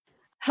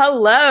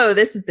Hello,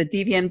 this is the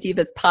DVM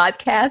Divas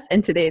podcast,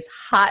 and today's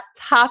hot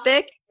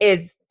topic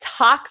is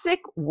toxic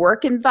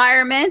work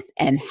environments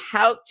and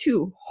how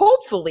to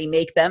hopefully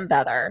make them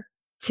better.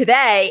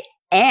 Today,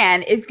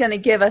 Anne is going to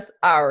give us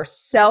our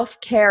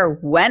self-care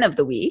when of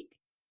the week.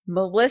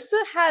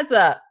 Melissa has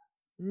a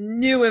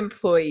new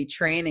employee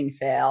training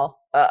fail.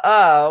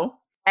 Uh-oh.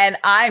 And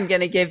I'm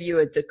going to give you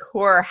a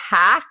decor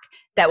hack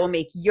that will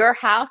make your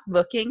house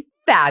looking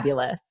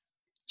fabulous.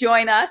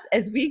 Join us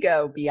as we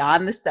go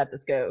beyond the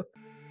stethoscope.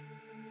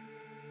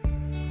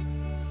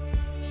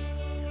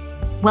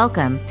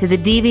 Welcome to the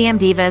DVM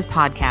Divas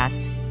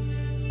podcast.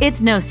 It's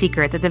no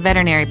secret that the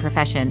veterinary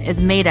profession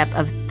is made up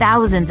of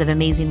thousands of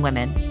amazing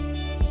women.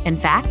 In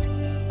fact,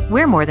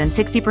 we're more than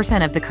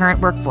 60% of the current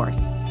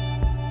workforce.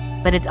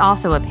 But it's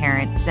also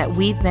apparent that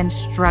we've been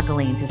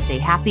struggling to stay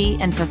happy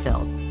and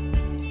fulfilled.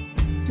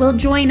 Well,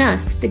 join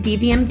us, the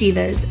DVM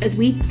Divas, as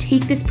we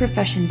take this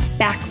profession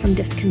back from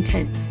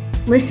discontent.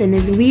 Listen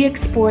as we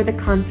explore the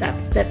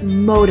concepts that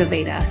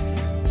motivate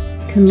us.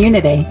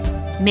 Community.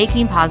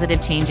 Making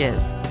positive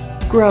changes.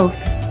 Growth.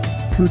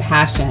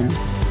 Compassion.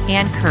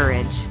 And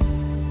courage.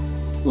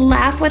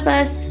 Laugh with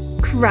us,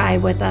 cry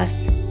with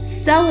us,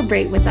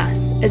 celebrate with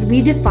us as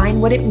we define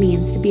what it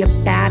means to be a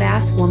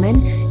badass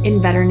woman in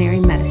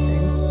veterinary medicine.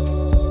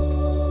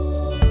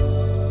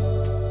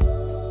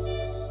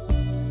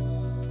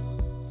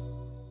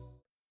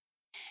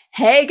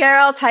 Hey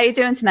girls, how you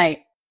doing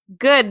tonight?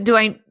 Good. Do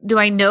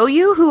I know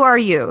you? Who are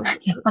you?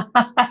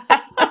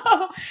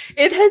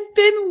 It has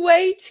been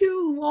way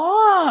too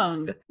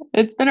long.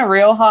 It's been a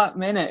real hot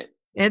minute.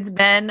 It's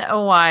been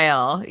a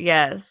while.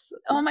 Yes.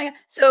 Oh my God.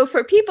 So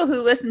for people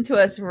who listen to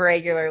us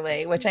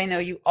regularly, which I know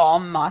you all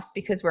must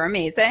because we're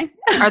amazing.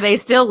 Are they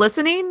still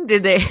listening?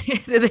 Did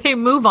they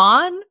move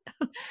on?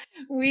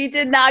 We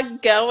did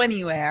not go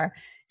anywhere.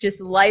 Just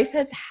life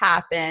has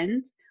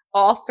happened.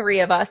 All three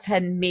of us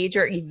had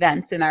major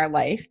events in our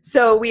life.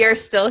 So we are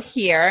still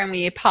here and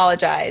we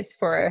apologize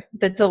for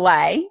the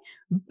delay,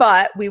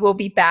 but we will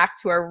be back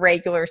to our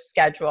regular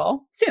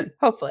schedule soon,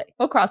 hopefully.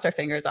 We'll cross our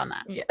fingers on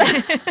that.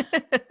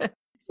 Yeah.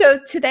 So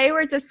today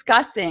we're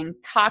discussing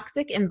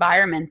toxic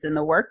environments in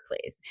the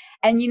workplace.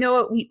 And you know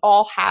what? We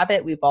all have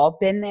it. We've all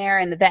been there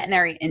in the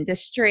veterinary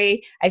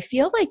industry. I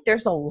feel like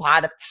there's a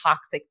lot of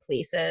toxic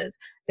places.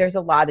 There's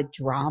a lot of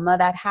drama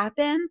that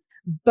happens,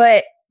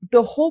 but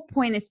the whole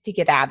point is to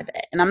get out of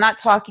it. And I'm not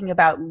talking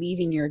about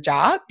leaving your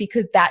job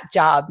because that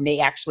job may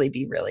actually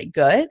be really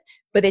good,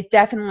 but it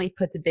definitely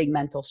puts a big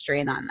mental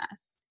strain on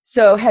us.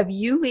 So have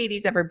you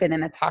ladies ever been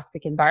in a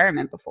toxic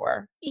environment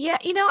before? Yeah,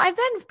 I've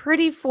been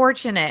pretty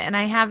fortunate and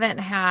I haven't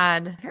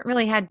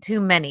really had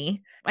too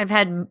many. I've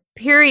had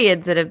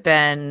periods that have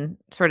been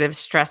sort of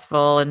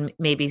stressful and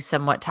maybe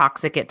somewhat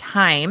toxic at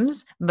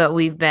times, but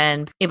we've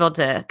been able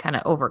to kind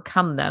of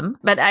overcome them.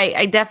 But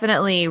I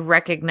definitely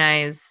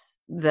recognize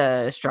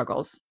the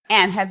struggles.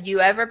 And have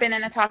you ever been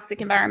in a toxic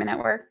environment at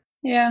work?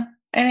 Yeah.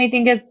 And I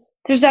think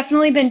there's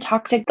definitely been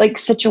toxic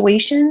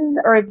situations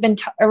or I've been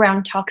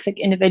around toxic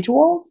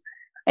individuals.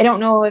 I don't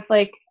know if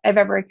I've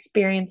ever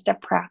experienced a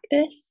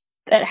practice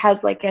that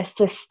has a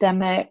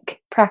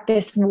systemic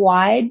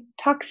practice-wide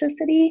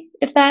toxicity,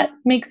 if that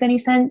makes any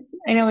sense.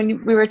 I know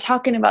when we were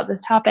talking about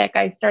this topic,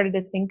 I started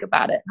to think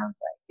about it and I was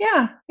like,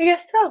 yeah, I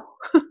guess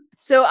so.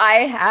 So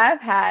I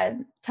have had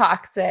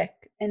toxic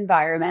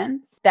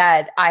environments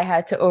that I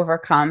had to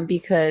overcome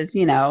because,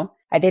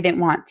 I didn't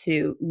want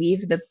to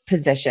leave the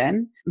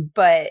position,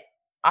 but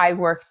I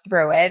worked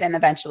through it and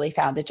eventually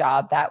found a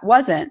job that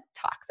wasn't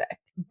toxic.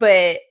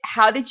 But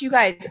how did you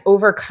guys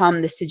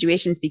overcome the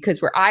situations?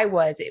 Because where I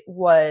was, it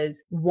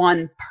was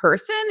one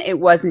person.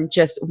 It wasn't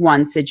just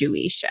one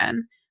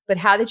situation. But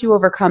how did you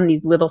overcome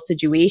these little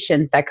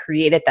situations that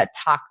created that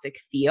toxic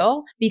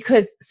feel?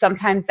 Because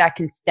sometimes that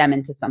can stem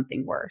into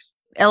something worse.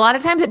 A lot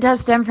of times it does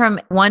stem from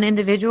one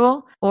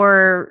individual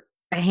or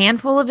a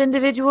handful of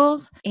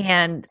individuals.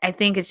 And I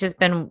think it's just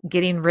been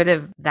getting rid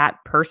of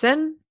that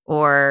person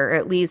or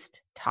at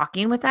least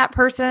talking with that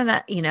person,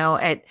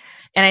 and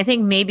I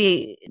think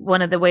maybe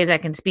one of the ways I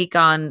can speak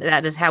on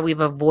that is how we've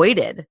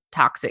avoided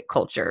toxic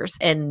cultures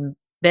and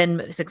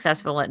been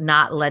successful at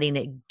not letting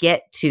it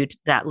get to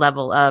that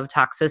level of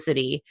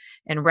toxicity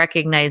and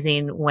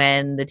recognizing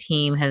when the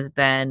team has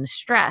been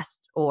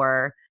stressed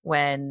or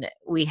when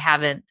we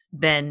haven't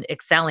been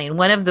excelling.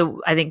 One of the,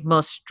 I think,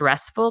 most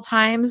stressful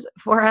times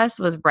for us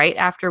was right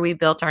after we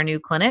built our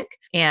new clinic.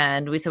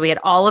 And we had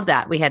all of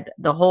that. We had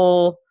the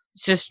whole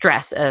just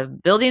stress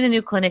of building a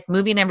new clinic,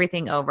 moving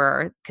everything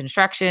over,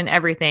 construction,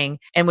 everything.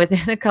 And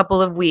within a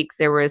couple of weeks,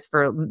 there was,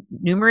 for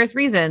numerous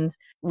reasons,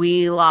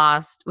 we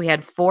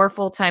had 4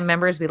 full-time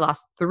members. We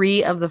lost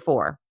 3 of the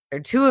 4. Or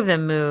 2 of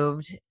them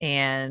moved,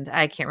 and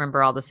I can't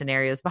remember all the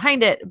scenarios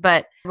behind it,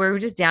 but we were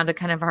just down to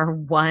kind of our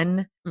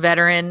one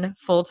veteran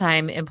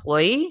full-time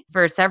employee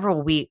for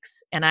several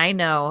weeks. And I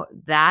know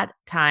that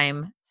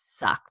time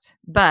sucked,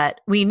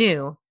 but we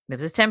knew it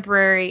was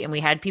temporary and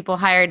we had people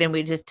hired and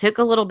we just took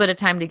a little bit of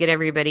time to get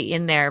everybody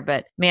in there.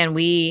 But man,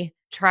 we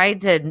tried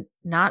to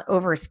not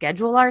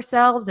overschedule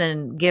ourselves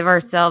and give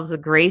ourselves the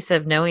grace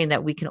of knowing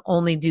that we can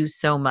only do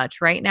so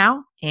much right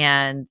now,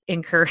 and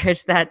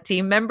encourage that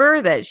team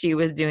member that she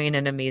was doing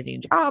an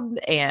amazing job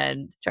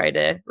and try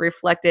to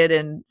reflect it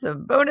in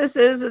some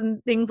bonuses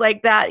and things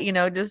like that,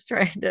 just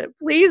trying to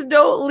please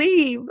don't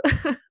leave.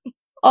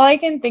 All I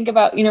can think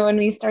about, when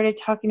we started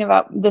talking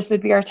about this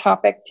would be our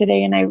topic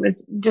today, and I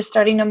was just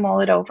starting to mull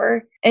it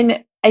over.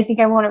 And I think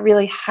I want to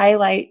really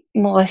highlight,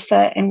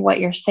 Melissa, and what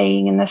you're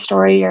saying in the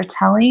story you're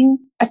telling.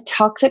 A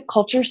toxic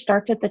culture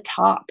starts at the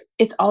top.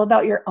 It's all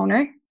about your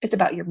owner. It's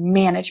about your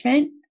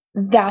management.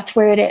 That's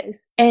where it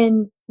is.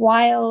 And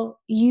while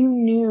you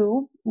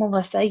knew,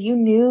 Melissa, you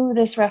knew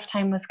this rough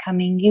time was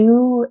coming,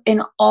 you,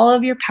 in all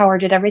of your power,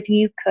 did everything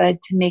you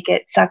could to make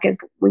it suck as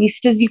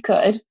least as you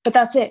could. But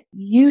that's it.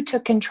 You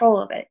took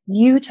control of it.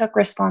 You took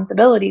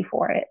responsibility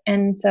for it.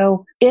 And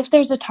so if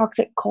there's a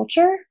toxic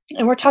culture,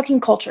 and we're talking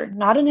culture,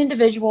 not an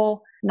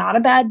individual, not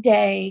a bad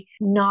day,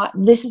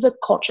 this is a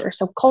culture.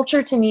 So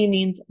culture to me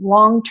means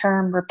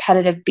long-term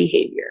repetitive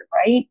behavior,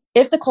 right?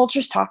 If the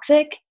culture's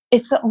toxic,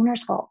 it's the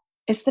owner's fault.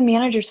 It's the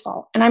manager's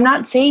fault. And I'm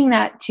not saying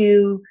that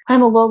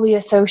I'm a lowly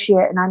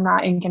associate and I'm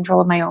not in control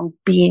of my own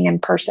being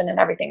and person and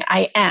everything.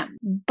 I am.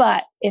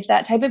 But if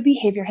that type of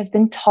behavior has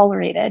been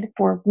tolerated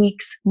for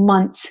weeks,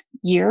 months,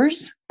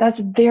 years,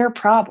 that's their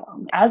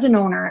problem. As an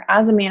owner,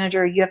 as a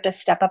manager, you have to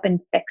step up and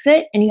fix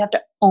it, and you have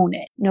to own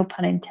it. No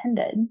pun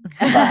intended.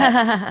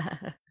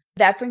 But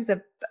that brings up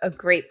a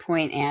great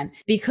point, Anne,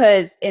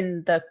 because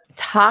in the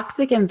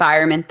toxic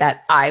environment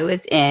that I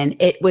was in,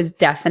 it was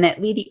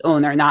definitely the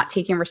owner not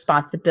taking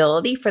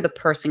responsibility for the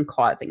person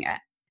causing it.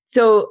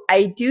 So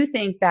I do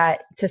think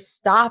that to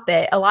stop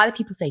it, a lot of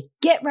people say,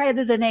 get rid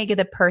of the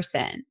negative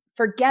person.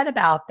 Forget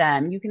about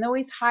them. You can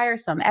always hire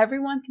some.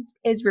 Everyone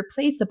is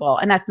replaceable.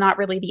 And that's not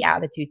really the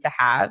attitude to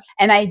have.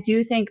 And I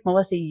do think,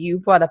 Melissa, you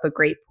brought up a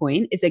great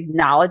point, is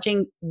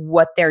acknowledging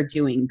what they're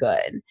doing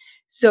good.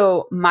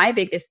 So my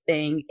biggest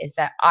thing is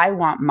that I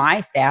want my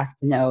staff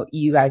to know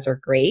you guys are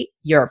great.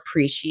 You're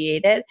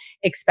appreciated,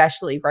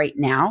 especially right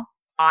now.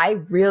 I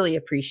really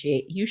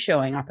appreciate you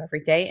showing up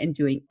every day and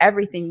doing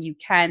everything you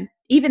can,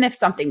 even if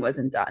something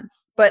wasn't done.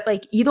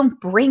 But you don't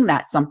bring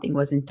that something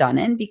wasn't done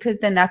in, because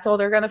then that's all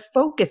they're going to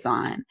focus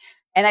on.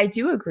 And I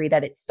do agree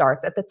that it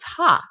starts at the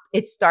top.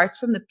 It starts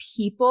from the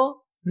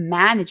people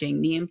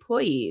managing the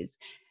employees.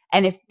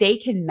 And if they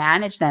can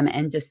manage them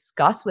and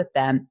discuss with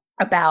them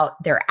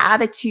about their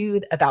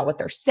attitude, about what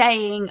they're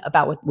saying,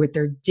 about what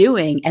they're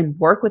doing, and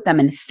work with them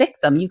and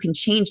fix them, you can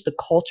change the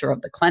culture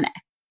of the clinic.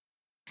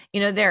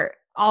 There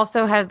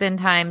also have been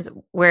times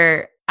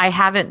where I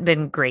haven't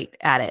been great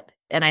at it.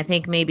 And I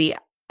think maybe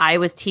I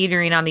was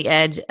teetering on the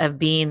edge of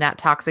being that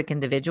toxic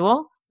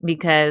individual,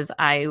 because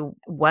I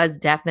was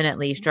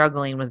definitely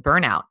struggling with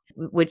burnout,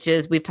 which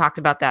is, we've talked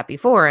about that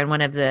before. And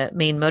one of the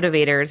main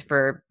motivators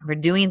for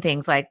doing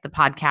things like the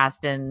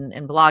podcast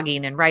and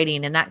blogging and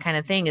writing and that kind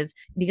of thing is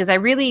because I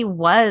really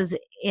was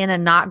in a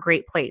not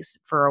great place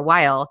for a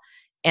while.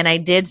 And I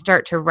did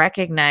start to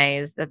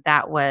recognize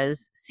that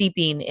was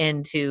seeping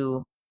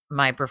into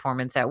my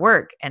performance at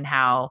work, and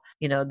how,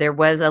 there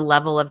was a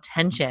level of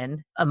tension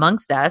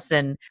amongst us.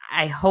 And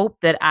I hope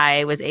that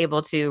I was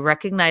able to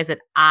recognize that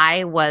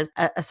I was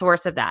a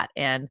source of that,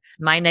 and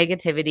my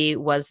negativity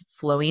was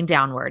flowing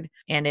downward,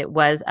 and it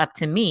was up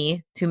to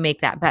me to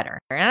make that better.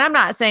 And I'm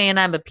not saying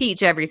I'm a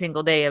peach every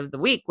single day of the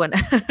week when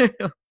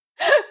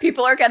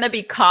people are going to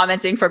be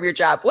commenting from your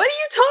job. What are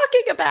you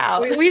talking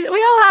about? We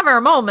all have our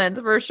moments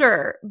for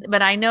sure.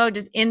 But I know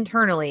just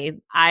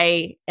internally,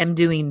 I am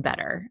doing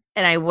better.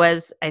 And I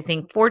was, I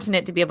think,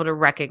 fortunate to be able to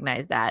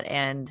recognize that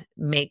and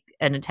make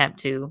an attempt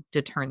to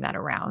turn that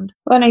around.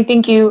 Well, and I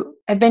think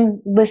I've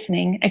been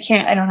listening.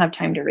 I don't have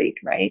time to read,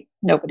 right?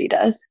 Nobody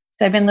does.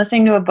 So I've been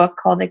listening to a book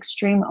called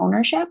Extreme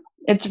Ownership.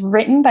 It's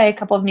written by a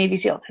couple of Navy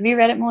SEALs. Have you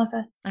read it,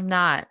 Melissa? I'm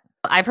not.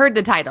 I've heard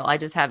the title. I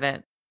just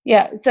haven't.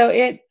 Yeah. So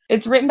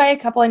it's written by a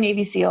couple of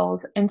Navy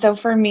SEALs. And so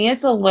for me,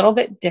 it's a little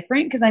bit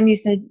different, because I'm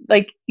used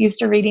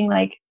to reading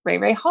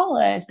Ray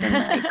Hollis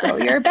and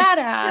Girl, You're a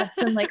Badass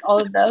and all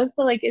of those.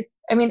 So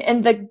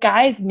and the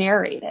guys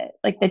narrate it,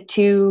 the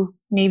two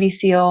Navy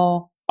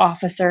SEAL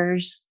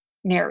officers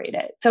narrate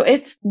it. So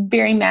it's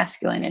very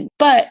masculine.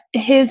 But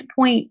his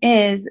point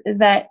is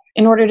that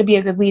in order to be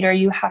a good leader,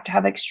 you have to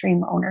have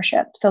extreme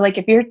ownership. So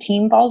if your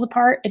team falls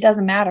apart, it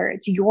doesn't matter.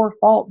 It's your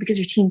fault because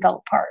your team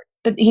fell apart.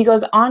 But he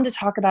goes on to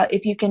talk about,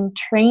 if you can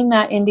train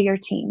that into your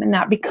team and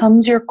that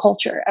becomes your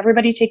culture,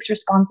 everybody takes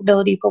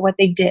responsibility for what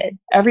they did.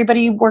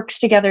 Everybody works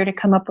together to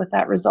come up with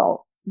that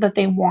result that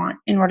they want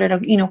in order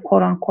to,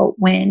 quote unquote,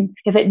 win.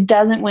 If it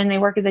doesn't win, they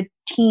work as a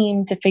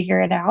team to figure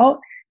it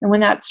out. And when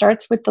that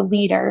starts with the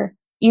leader,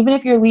 even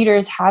if your leader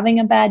is having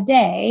a bad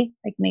day,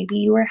 maybe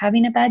you were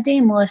having a bad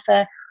day,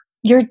 Melissa,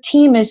 your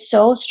team is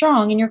so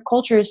strong and your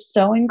culture is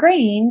so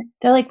ingrained.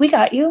 They're we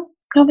got you.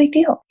 No big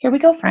deal. Here we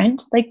go, friend.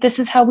 This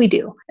is how we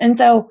do. And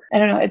so, I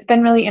don't know, it's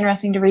been really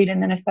interesting to read.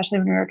 And then especially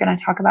when we were going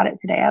to talk about it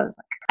today, I was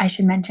I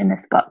should mention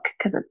this book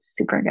because it's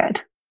super good.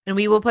 And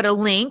we will put a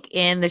link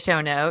in the show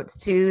notes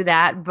to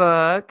that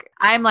book.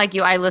 I'm like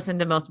you. I listen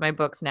to most of my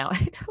books now.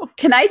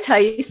 Can I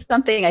tell you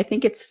something? I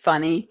think it's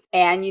funny.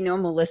 And you know,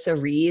 Melissa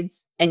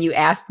reads, and you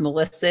asked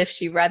Melissa if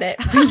she read it.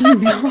 But you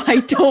know, I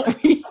don't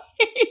read.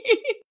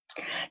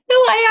 No,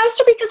 I asked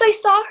her because I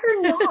saw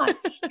her nod.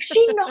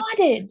 She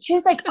nodded. She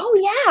was like,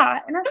 oh, yeah.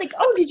 And I was like,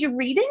 oh, did you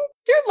read it?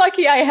 You're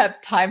lucky I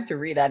have time to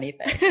read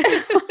anything.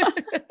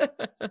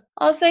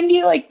 I'll send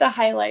you like the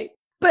highlight.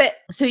 But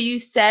so you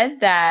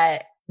said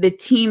that the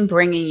team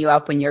bringing you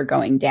up when you're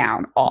going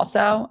down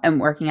also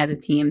and working as a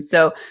team.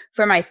 So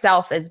for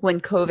myself, as when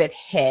COVID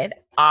hit,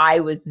 I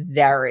was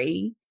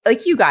very,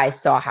 like you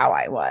guys saw how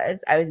I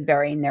was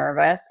very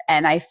nervous,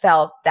 and I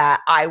felt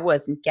that I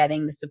wasn't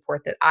getting the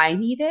support that I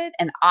needed,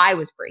 and I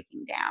was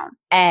breaking down.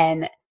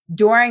 And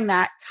during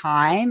that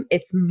time,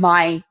 it's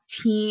my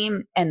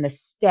team and the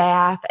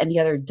staff and the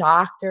other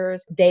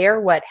doctors. They are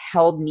what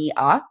held me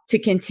up to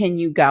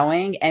continue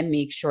going and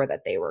make sure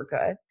that they were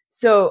good.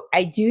 So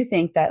I do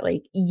think that,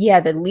 like, yeah,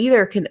 the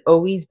leader can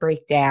always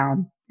break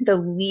down. The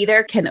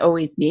leader can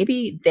always,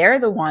 maybe they're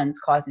the ones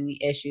causing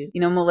the issues. You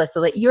know,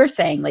 Melissa, like you're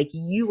saying, like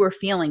you were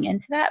feeling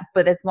into that,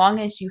 but as long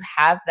as you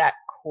have that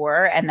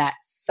core and that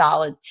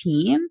solid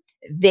team,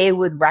 they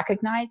would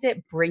recognize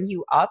it, bring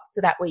you up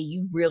so that way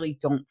you really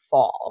don't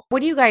fall. What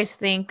do you guys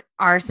think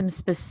are some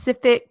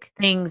specific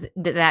things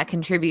that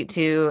contribute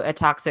to a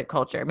toxic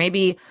culture?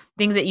 Maybe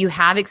things that you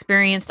have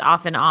experienced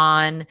off and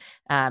on.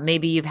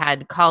 Maybe you've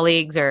had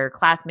colleagues or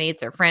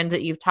classmates or friends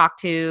that you've talked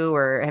to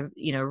or have,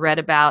 you know, read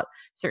about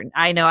certain.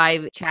 I know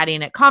I'm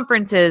chatting at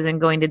conferences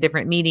and going to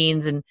different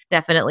meetings, and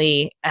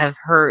definitely have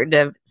heard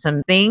of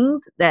some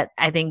things that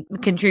I think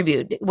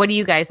contribute. What do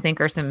you guys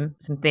think are some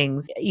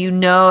things you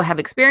know, have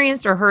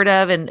experienced or heard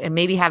of, and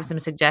maybe have some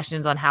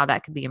suggestions on how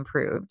that could be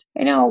improved?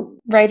 I know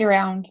right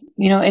around,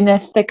 you know, in the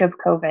thick of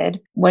COVID,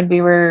 when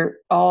we were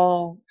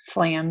all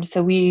slammed.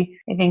 So I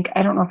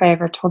don't know if I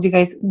ever told you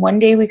guys, one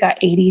day we got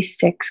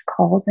 86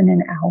 calls in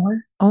an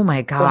hour. Oh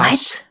my gosh.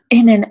 What?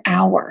 In an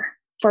hour.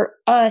 For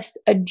us,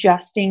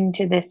 adjusting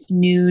to this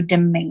new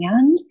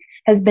demand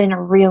has been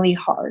really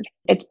hard.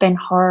 It's been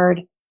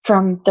hard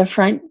from the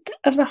front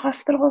of the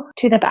hospital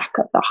to the back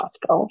of the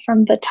hospital,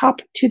 from the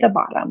top to the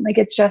bottom. Like,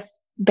 it's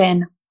just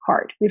been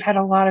hard. We've had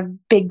a lot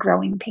of big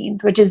growing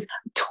pains, which is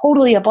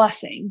totally a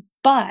blessing.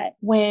 But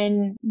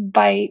when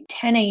by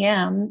 10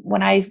 a.m.,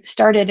 when I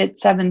started at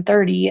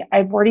 7:30,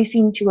 I've already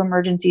seen 2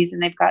 emergencies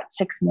and they've got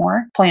 6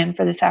 more planned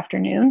for this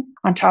afternoon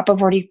on top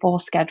of already full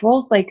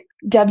schedules. Like,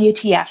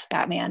 WTF,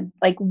 Batman?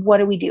 Like, what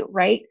do we do?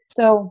 Right.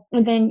 So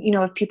then, you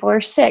know, if people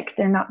are sick,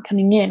 they're not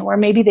coming in, or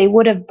maybe they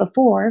would have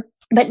before,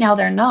 but now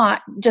they're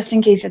not, just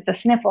in case it's a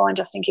sniffle and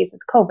just in case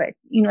it's COVID.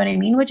 You know what I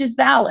mean? Which is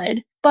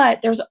valid.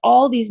 But there's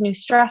all these new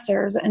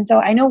stressors. And so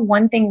I know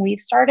one thing we've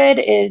started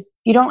is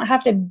you don't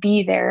have to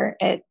be there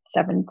at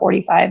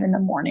 7:45 in the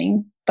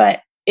morning.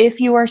 But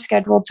if you are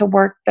scheduled to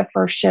work the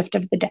first shift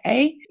of the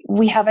day,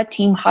 we have a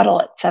team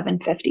huddle at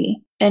 7:50.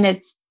 And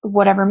it's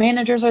whatever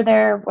managers are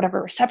there,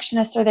 whatever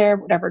receptionists are there,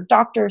 whatever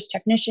doctors,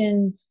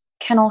 technicians,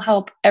 kennel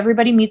help,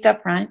 everybody meets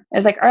up front.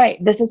 It's like, all right,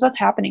 this is what's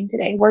happening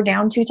today. We're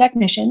down 2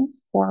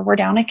 technicians, or we're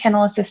down a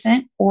kennel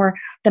assistant, or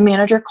the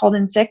manager called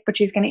in sick, but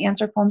she's going to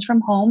answer phones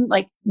from home.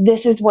 Like,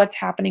 this is what's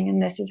happening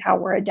and this is how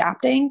we're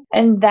adapting.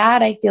 And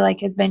that, I feel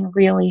like, has been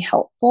really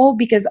helpful,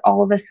 because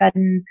all of a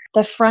sudden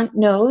the front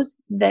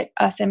knows that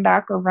us and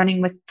back are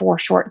running with 4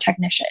 short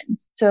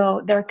technicians.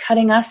 So they're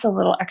cutting us a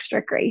little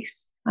extra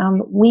grace.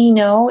 We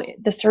know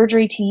the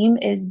surgery team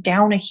is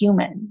down a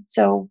human.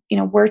 So, you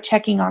know, we're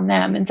checking on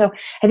them. And so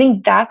I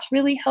think that's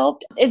really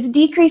helped. It's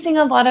decreasing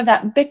a lot of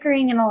that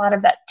bickering and a lot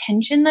of that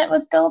tension that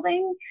was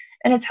building.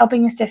 And it's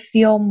helping us to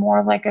feel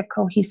more like a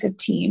cohesive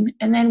team.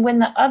 And then when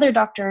the other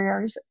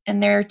doctors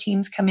and their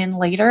teams come in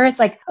later, it's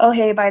like, oh,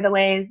 hey, by the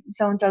way,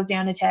 so-and-so's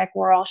down a tech,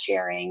 we're all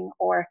sharing.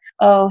 Or,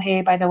 oh,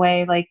 hey, by the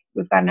way, like,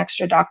 we've got an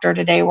extra doctor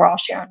today, we're all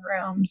sharing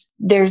rooms.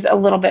 There's a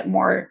little bit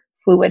more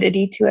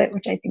fluidity to it,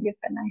 which I think has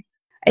been nice.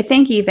 I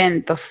think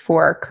even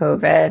before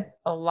COVID,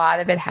 a lot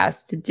of it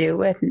has to do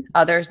with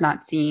others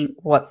not seeing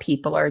what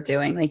people are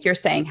doing. Like you're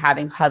saying,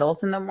 having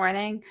huddles in the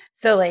morning.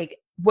 So like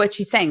what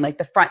she's saying, like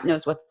the front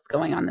knows what's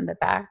going on in the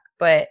back.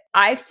 But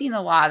I've seen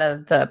a lot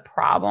of the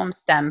problems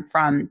stem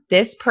from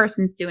this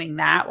person's doing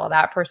that while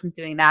that person's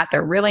doing that.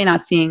 They're really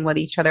not seeing what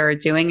each other are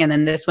doing. And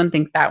then this one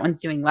thinks that one's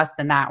doing less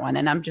than that one.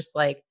 And I'm just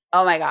like,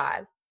 oh my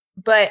God.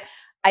 But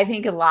I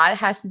think a lot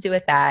has to do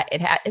with that.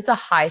 It's a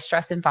high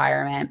stress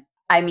environment.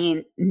 I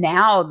mean,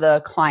 now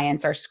the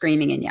clients are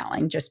screaming and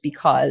yelling just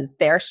because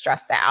they're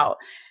stressed out,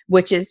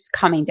 which is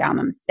coming down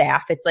on the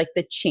staff. It's like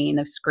the chain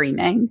of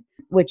screaming,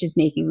 which is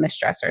making the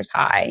stressors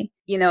high.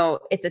 You know,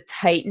 it's a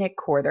tight knit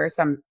quarters.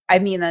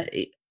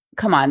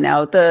 Come on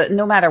now,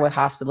 no matter what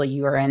hospital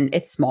you are in,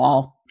 it's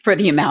small for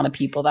the amount of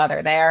people that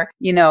are there.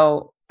 You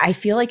know, I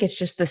feel like it's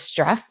just the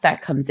stress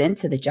that comes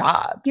into the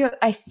job.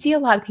 I see a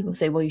lot of people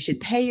say, well, you should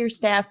pay your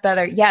staff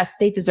better. Yes,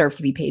 they deserve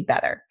to be paid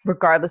better,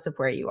 regardless of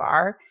where you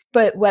are.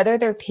 But whether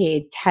they're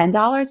paid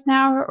 $10 an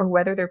hour or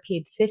whether they're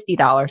paid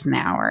 $50 an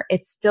hour,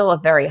 it's still a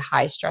very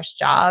high stress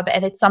job.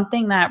 And it's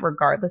something that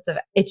regardless of,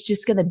 it's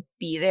just going to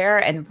be there,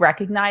 and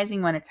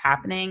recognizing when it's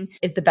happening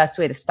is the best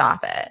way to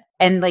stop it.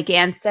 And like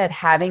Anne said,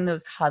 having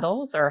those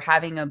huddles or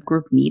having a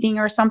group meeting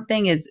or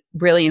something is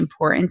really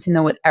important to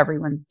know what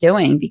everyone's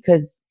doing,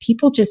 because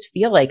people just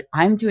feel like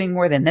I'm doing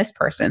more than this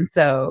person,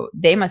 so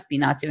they must be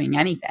not doing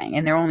anything.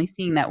 And they're only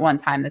seeing that one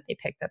time that they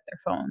picked up their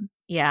phone.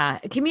 Yeah.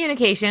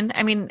 Communication.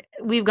 I mean,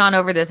 we've gone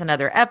over this in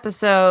other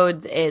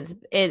episodes.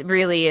 It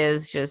really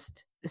is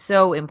just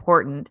so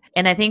important.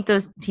 And I think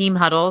those team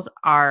huddles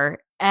are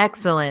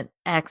excellent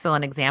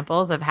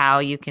examples of how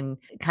you can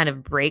kind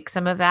of break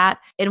some of that.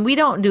 And we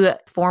don't do it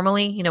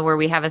formally, where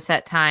we have a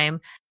set time.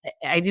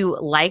 I do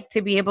like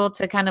to be able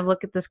to kind of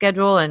look at the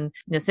schedule and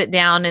sit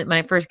down when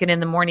I first get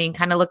in the morning,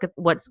 kind of look at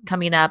what's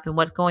coming up and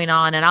what's going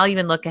on. And I'll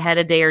even look ahead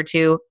a day or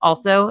two.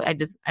 Also,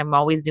 I'm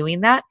always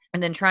doing that.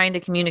 And then trying to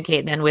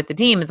communicate then with the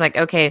team. It's like,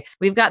 okay,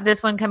 we've got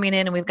this one coming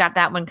in and we've got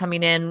that one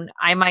coming in.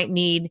 I might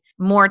need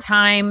more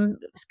time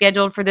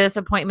scheduled for this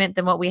appointment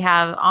than what we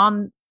have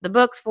on the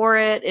books for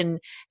it, and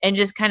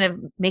just kind of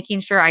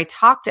making sure I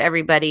talk to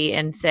everybody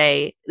and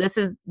say, this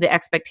is the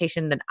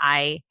expectation that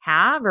I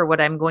have or what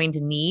I'm going to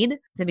need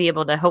to be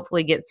able to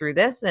hopefully get through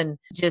this. And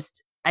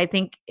just, I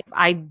think if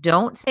I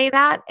don't say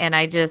that and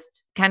I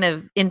just kind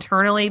of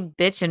internally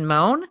bitch and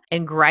moan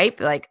and gripe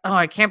like, oh,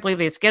 I can't believe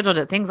they scheduled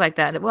it, things like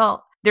that.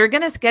 Well, they're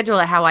going to schedule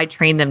it how I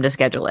train them to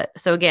schedule it.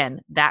 So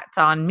again, that's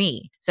on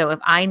me. So if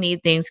I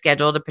need things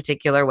scheduled a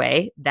particular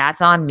way,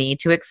 that's on me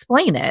to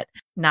explain it,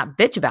 not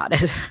bitch about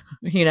it.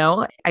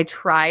 I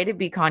try to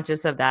be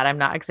conscious of that. I'm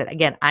not, like I said,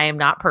 again, I am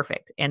not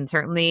perfect. And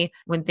certainly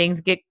when things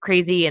get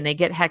crazy and they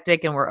get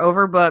hectic and we're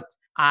overbooked,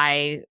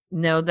 I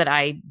know that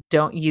I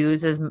don't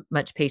use as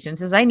much patience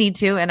as I need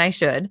to, and I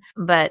should.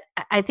 But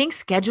I think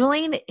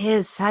scheduling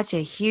is such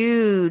a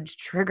huge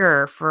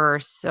trigger for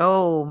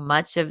so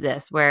much of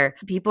this, where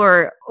people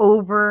are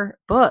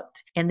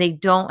overbooked and they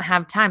don't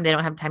have time. They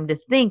don't have time to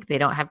think. They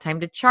don't have time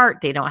to chart.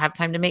 They don't have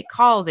time to make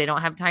calls. They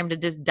don't have time to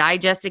just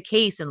digest a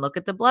case and look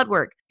at the blood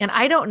work. And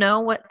I don't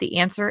know what the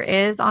answer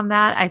is on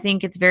that. I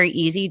think it's very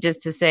easy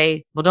just to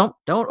say, well,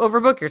 don't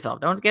overbook yourself.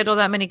 Don't schedule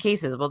that many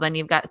cases. Well, then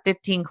you've got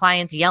 15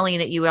 clients yelling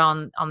at you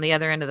on the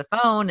other end of the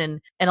phone.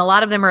 And a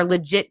lot of them are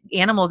legit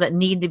animals that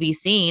need to be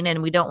seen,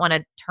 and we don't want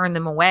to turn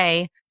them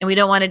away. And we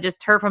don't want to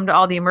just turf them to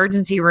all the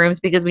emergency rooms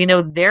because we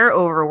know they're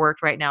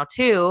overworked right now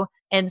too.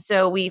 And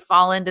so we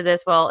fall into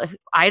this, well, if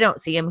I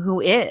don't see him, who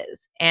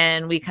is?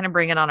 And we kind of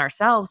bring it on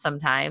ourselves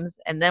sometimes.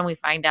 And then we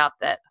find out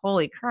that,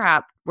 holy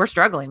crap, we're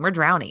struggling, we're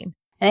drowning.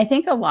 And I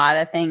think a lot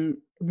of things,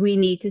 we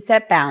need to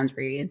set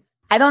boundaries.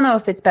 I don't know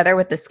if it's better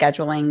with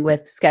scheduling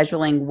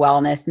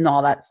wellness and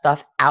all that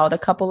stuff out a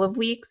couple of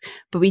weeks,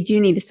 but we do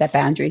need to set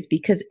boundaries,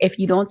 because if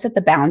you don't set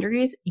the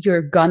boundaries,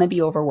 you're going to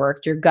be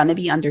overworked. You're going to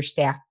be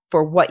understaffed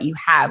for what you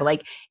have.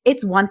 Like,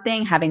 it's one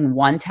thing having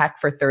one tech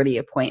for 30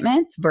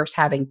 appointments versus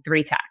having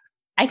 3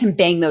 techs. I can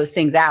bang those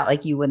things out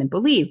like you wouldn't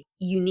believe.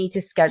 You need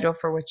to schedule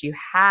for what you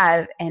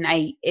have. And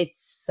it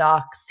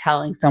sucks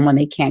telling someone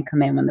they can't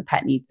come in when the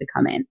pet needs to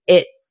come in.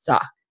 It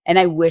sucks. And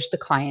I wish the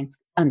clients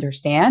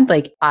understand.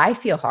 Like, I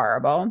feel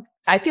horrible.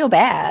 I feel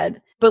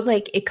bad. But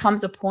like, it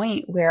comes a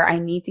point where I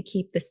need to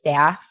keep the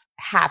staff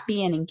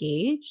happy and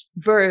engaged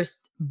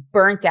versus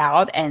burnt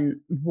out and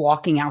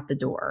walking out the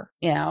door.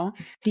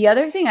 The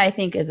other thing I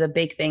think is a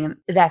big thing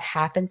that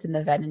happens in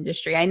the vet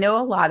industry. I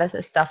know a lot of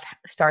the stuff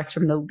starts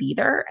from the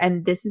leader,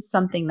 and this is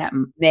something that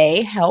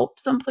may help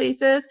some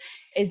places,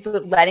 is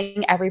but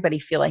letting everybody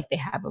feel like they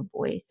have a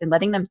voice and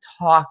letting them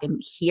talk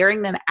and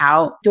hearing them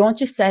out. Don't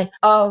just say,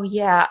 oh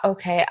yeah,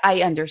 okay,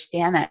 I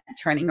understand that,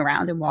 turning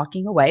around and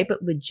walking away,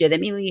 but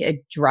legitimately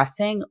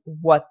addressing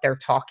what they're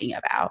talking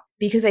about.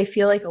 Because I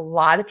feel like a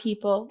lot of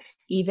people,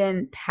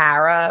 even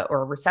para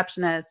or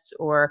receptionists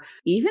or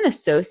even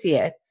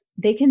associates,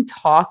 they can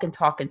talk and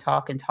talk and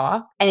talk and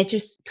talk, and it's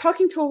just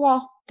talking to a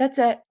wall. That's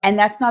it. And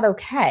that's not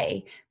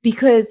okay,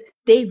 because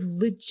they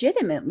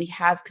legitimately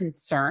have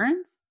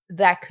concerns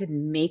that could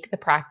make the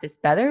practice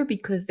better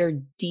because they're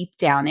deep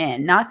down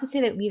in. Not to say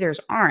that leaders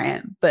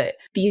aren't, but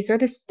these are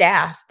the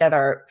staff that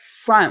are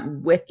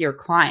front with your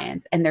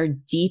clients and they're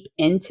deep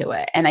into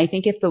it. And I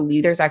think if the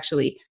leaders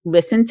actually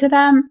listen to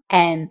them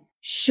and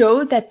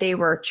showed that they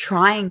were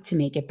trying to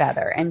make it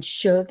better and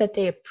showed that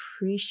they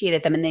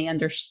appreciated them and they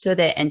understood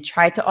it and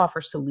tried to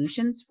offer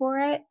solutions for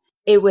it,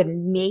 it would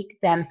make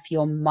them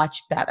feel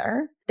much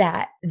better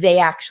that they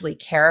actually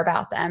care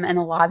about them. And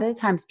a lot of the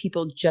times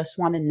people just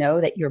want to know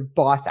that your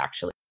boss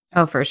actually.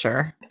 Oh, for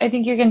sure. I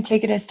think you're going to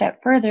take it a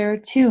step further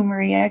too,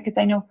 Maria, because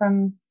I know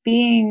from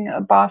being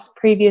a boss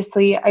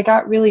previously, I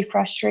got really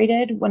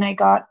frustrated when I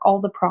got all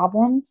the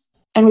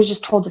problems and was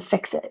just told to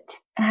fix it.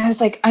 And I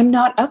was like, I'm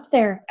not up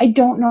there. I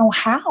don't know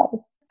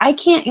how. I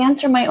can't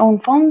answer my own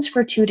phones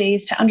for 2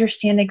 days to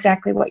understand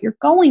exactly what you're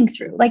going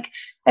through. Like,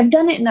 I've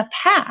done it in the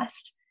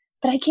past,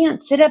 but I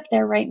can't sit up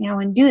there right now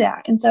and do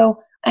that. And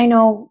so I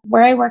know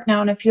where I work now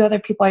and a few other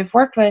people I've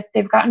worked with,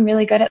 they've gotten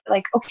really good at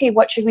like, okay,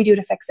 what should we do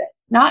to fix it?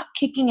 Not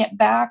kicking it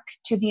back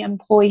to the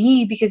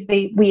employee because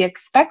we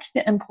expect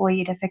the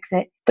employee to fix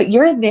it, but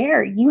you're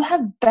there. You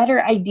have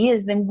better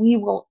ideas than we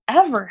will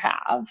ever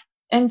have.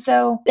 And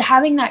so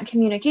having that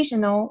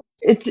communication though,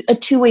 it's a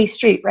two-way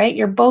street, right?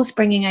 You're both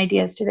bringing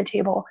ideas to the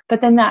table,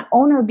 but then that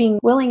owner being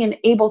willing and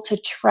able to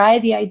try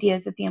the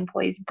ideas that the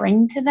employees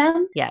bring to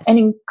them and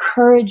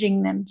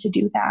encouraging them to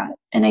do that.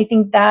 And I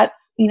think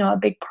that's, a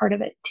big part of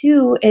it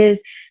too,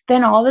 is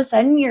then all of a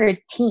sudden you're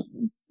a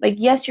team. Like,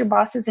 yes, your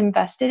boss is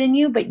invested in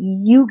you, but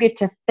you get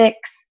to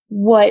fix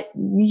what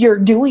you're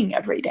doing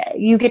every day.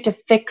 You get to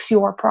fix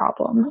your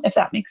problem, if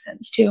that makes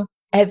sense too.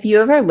 Have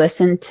you ever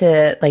listened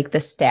to like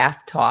the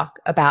staff talk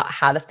about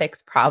how to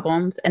fix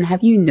problems? And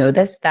have you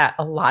noticed that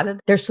a lot of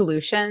their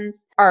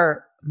solutions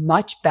are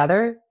much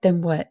better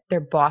than what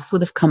their boss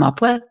would have come up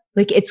with?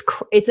 Like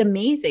it's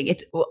amazing.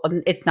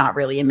 It's not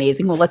really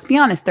amazing. Well, let's be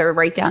honest, they're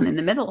right down in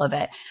the middle of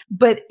it.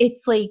 But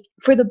it's like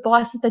for the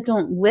bosses that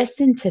don't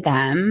listen to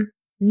them,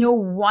 no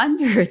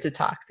wonder it's a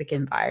toxic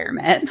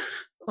environment.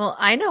 Well,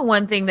 I know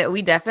one thing that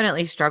we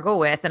definitely struggle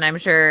with, and I'm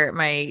sure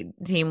my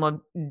team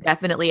will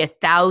definitely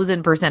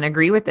 1,000%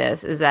 agree with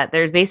this, is that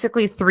there's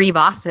basically 3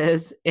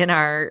 bosses in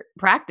our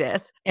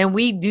practice, and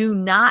we do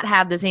not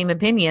have the same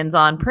opinions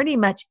on pretty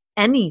much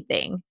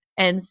anything.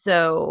 And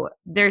so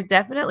there's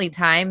definitely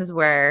times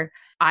where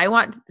I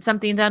want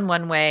something done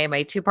one way,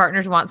 my 2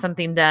 partners want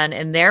something done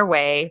in their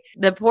way.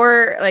 The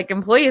poor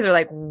employees are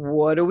like,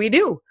 what do we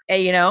do?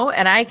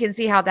 And I can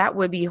see how that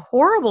would be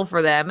horrible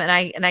for them.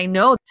 And I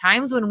know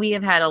times when we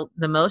have had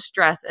the most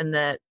stress in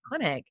the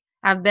clinic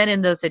have been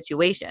in those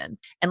situations.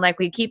 And like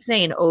we keep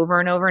saying over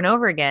and over and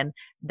over again,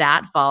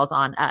 that falls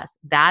on us.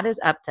 That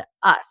is up to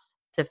us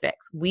to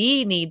fix.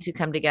 We need to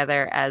come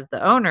together as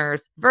the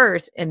owners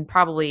first, and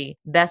probably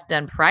best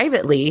done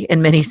privately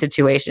in many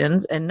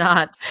situations and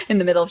not in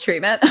the middle of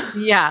treatment.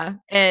 Yeah.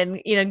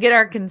 And, get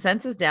our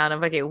consensus down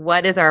of, okay,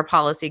 what is our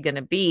policy going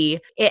to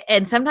be?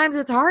 And sometimes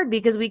it's hard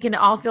because we can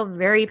all feel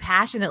very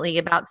passionately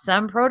about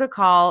some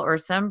protocol or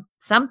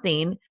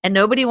something, and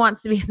nobody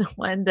wants to be the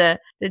one to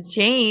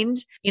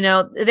change.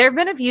 There have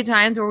been a few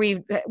times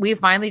where we've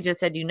finally just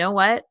said, you know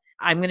what,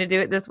 I'm going to do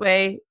it this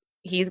way.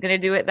 He's going to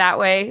do it that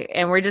way.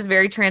 And we're just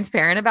very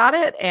transparent about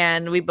it.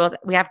 And we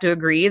have to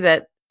agree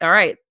that, all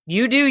right,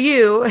 you do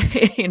you,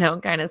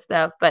 kind of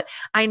stuff. But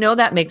I know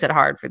that makes it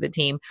hard for the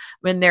team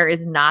when there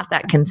is not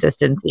that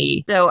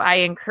consistency. So I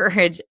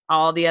encourage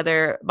all the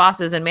other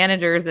bosses and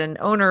managers and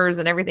owners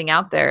and everything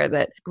out there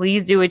that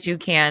please do what you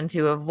can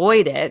to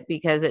avoid it,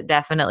 because it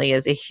definitely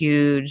is a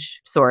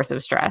huge source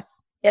of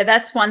stress. Yeah,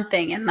 that's one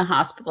thing in the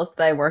hospitals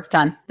that I worked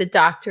on. The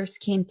doctors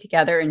came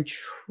together and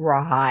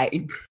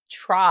tried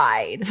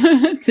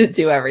to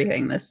do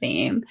everything the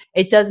same.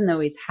 It doesn't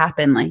always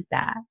happen like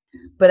that.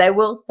 But I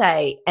will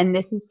say, and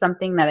this is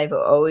something that I've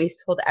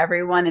always told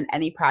everyone in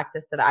any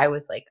practice that I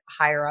was like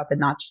higher up and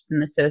not just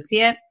an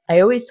associate, I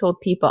always told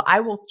people,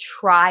 I will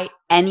try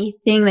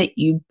anything that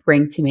you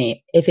bring to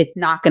me if it's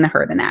not going to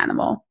hurt an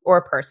animal or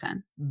a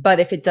person. But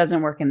if it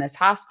doesn't work in this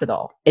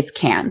hospital, it's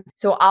canned.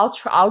 So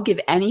I'll give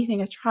anything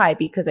a try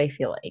because I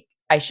feel like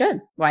I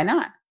should. Why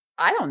not?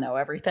 I don't know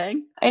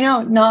everything. I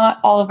know not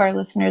all of our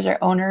listeners are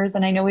owners,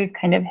 and I know we've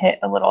kind of hit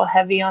a little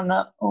heavy on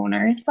the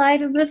owner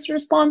side of this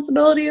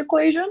responsibility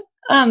equation.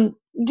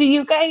 Do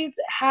you guys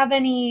have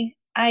any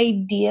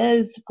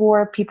ideas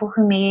for people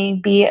who may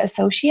be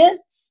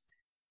associates?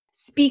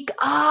 Speak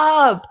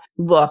up.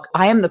 Look,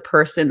 I am the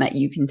person that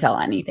you can tell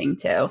anything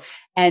to.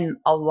 And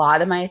a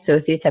lot of my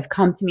associates have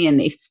come to me and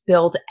they've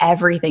spilled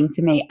everything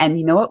to me. And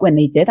you know what? When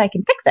they did, I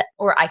can fix it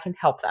or I can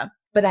help them.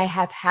 But I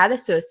have had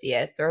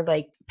associates or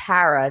like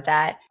para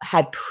that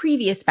had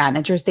previous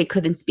managers they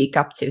couldn't speak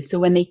up to. So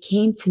when they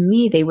came to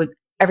me, they would,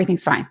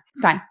 everything's fine.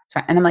 It's fine. It's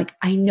fine. And I'm like,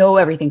 I know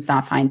everything's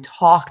not fine.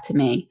 Talk to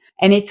me.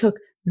 And it took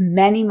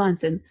many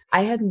months. And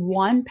I had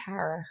one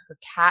para, her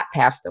cat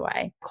passed away.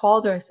 I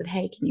called her. I said,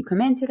 hey, can you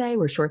come in today?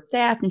 We're short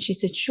staffed. And she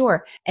said,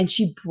 sure. And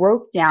she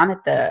broke down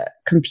at the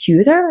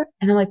computer.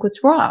 And I'm like,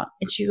 what's wrong?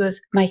 And she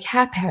goes, my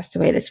cat passed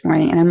away this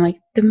morning. And I'm like,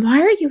 then why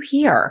are you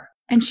here?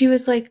 And she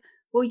was like,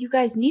 well, you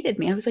guys needed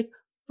me. I was like,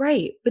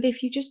 right. But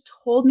if you just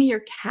told me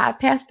your cat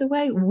passed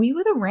away, we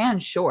would have ran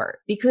short,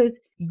 because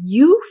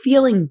you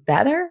feeling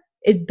better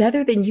is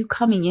better than you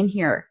coming in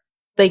here.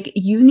 Like,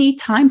 you need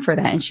time for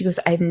that. And she goes,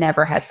 I've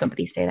never had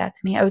somebody say that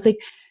to me. I was like,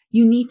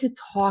 you need to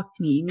talk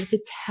to me. You need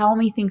to tell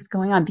me things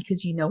going on,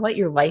 because you know what?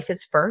 Your life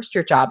is first.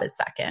 Your job is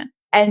second.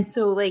 And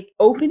so like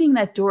opening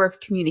that door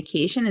of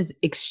communication is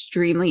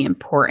extremely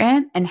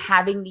important, and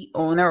having the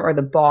owner or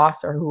the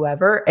boss or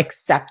whoever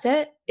accept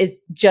it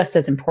is just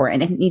as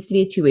important. It needs to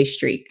be a two-way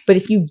street. But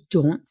if you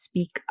don't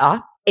speak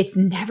up, it's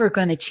never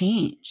going to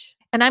change.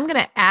 And I'm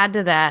going to add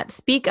to that,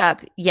 speak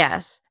up,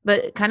 yes.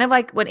 But kind of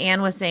like what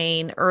Anne was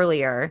saying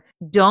earlier,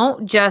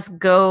 don't just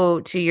go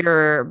to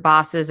your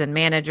bosses and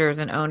managers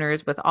and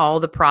owners with all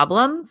the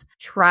problems.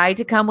 Try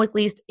to come with at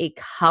least a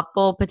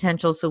couple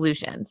potential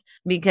solutions,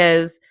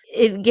 because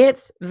it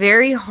gets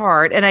very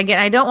hard. And again,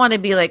 I don't want to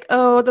be like,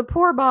 oh, the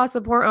poor boss,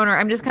 the poor owner.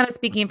 I'm just kind of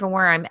speaking from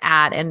where I'm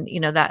at and,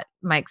 that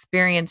my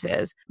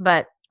experiences.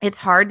 But it's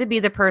hard to be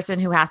the person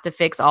who has to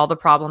fix all the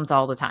problems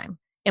all the time.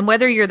 And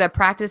whether you're the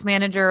practice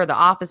manager or the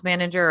office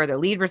manager or the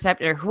lead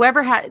receptor,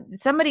 whoever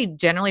somebody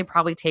generally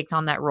probably takes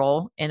on that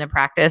role in a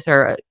practice,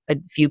 or a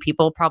few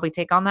people probably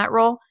take on that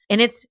role. And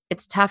it's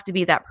tough to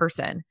be that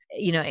person,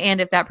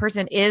 and if that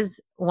person is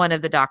one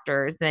of the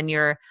doctors, then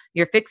you're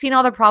fixing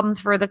all the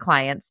problems for the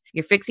clients.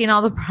 You're fixing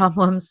all the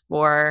problems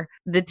for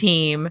the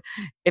team.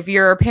 If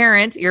you're a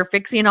parent, you're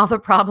fixing all the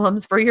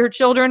problems for your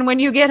children when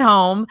you get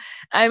home.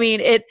 I mean,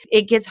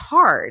 it gets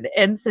hard.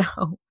 And so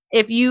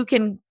if you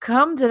can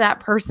come to that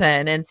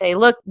person and say,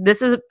 look,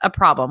 this is a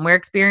problem. We're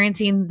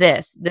experiencing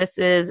this. This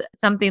is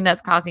something that's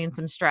causing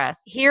some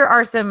stress. Here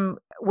are some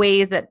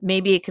ways that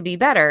maybe it could be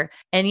better.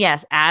 And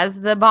yes,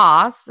 as the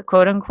boss,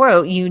 quote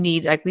unquote, you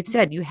need, like we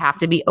said, you have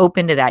to be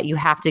open to that. You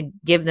have to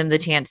give them the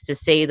chance to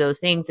say those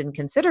things and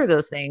consider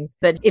those things.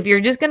 But if you're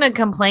just going to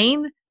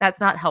complain,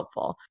 that's not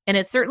helpful. And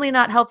it's certainly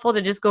not helpful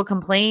to just go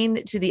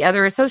complain to the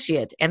other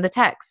associate and the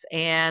techs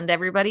and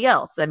everybody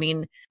else. I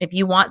mean, if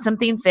you want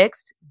something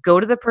fixed, go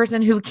to the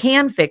person who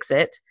can fix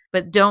it,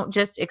 but don't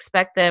just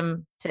expect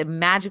them to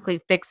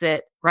magically fix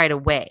it right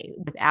away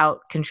without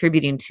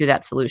contributing to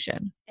that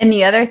solution. And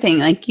the other thing,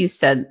 like you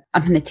said,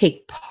 I'm going to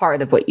take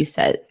part of what you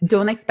said.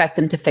 Don't expect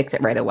them to fix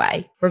it right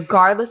away.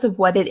 Regardless of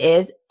what it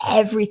is,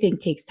 everything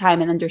takes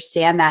time, and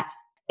understand that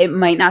it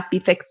might not be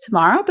fixed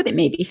tomorrow, but it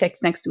may be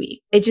fixed next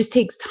week. It just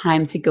takes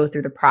time to go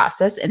through the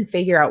process and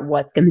figure out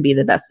what's going to be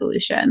the best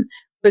solution.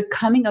 But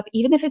coming up,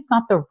 even if it's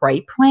not the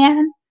right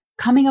plan,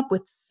 coming up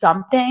with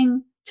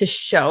something to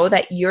show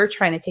that you're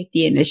trying to take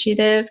the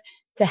initiative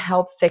to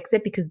help fix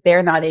it because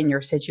they're not in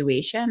your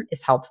situation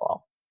is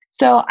helpful.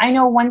 So I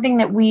know one thing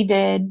that we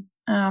did,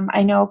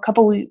 I know a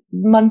couple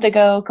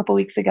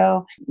weeks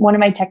ago, one of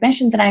my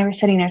technicians and I were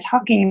sitting there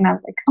talking, and I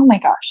was like, oh my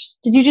gosh,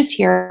 did you just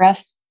hear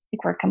us?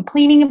 Like, we're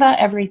complaining about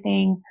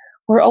everything.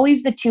 We're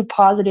always the two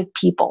positive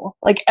people.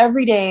 Like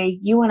every day,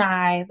 you and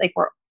I, like,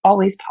 we're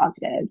always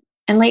positive.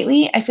 And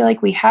lately I feel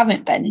like we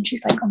haven't been. And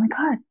she's like, oh my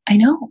God, I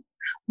know.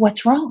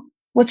 What's wrong?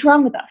 What's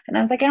wrong with us? And I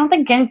was like, I don't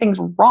think anything's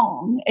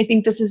wrong. I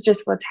think this is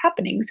just what's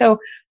happening. So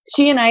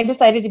she and I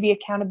decided to be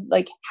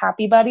like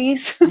happy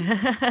buddies.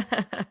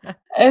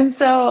 And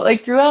so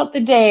like throughout the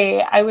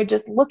day, I would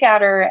just look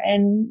at her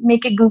and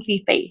make a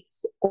goofy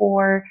face,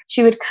 or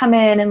she would come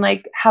in and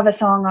like have a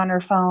song on her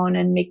phone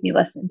and make me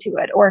listen to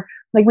it. Or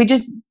like we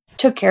just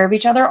took care of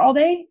each other all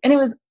day. And it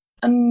was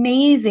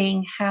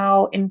amazing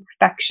how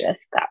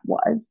infectious that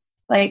was.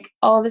 Like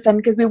all of a sudden,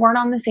 because we weren't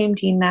on the same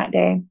team that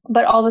day,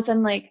 but all of a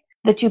sudden, like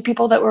the two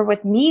people that were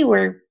with me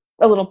were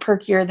a little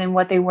perkier than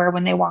what they were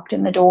when they walked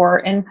in the door.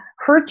 And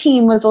her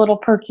team was a little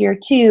perkier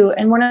too.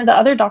 And one of the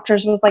other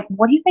doctors was like,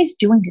 what are you guys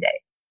doing today?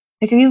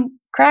 Like, are you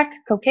crack,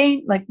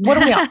 cocaine? Like, what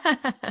are we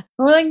on?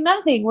 We're like,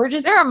 nothing. We're just...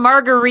 Is there a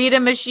margarita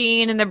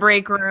machine in the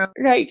break room?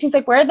 Right. She's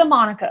like, where are the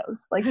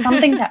Monacos? Like,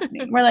 something's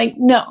happening. We're like,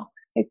 no.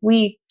 Like,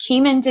 we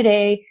came in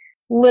today,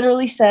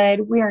 literally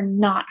said, we are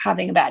not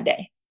having a bad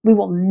day. We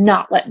will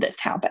not let this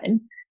happen.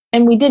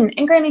 And we didn't.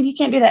 And granted, you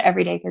can't do that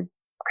every day because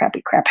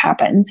crappy crap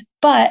happens.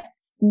 But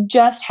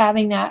just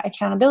having that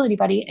accountability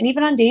buddy, and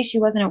even on days she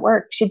wasn't at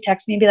work, she'd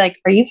text me and be like,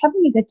 are you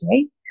having a good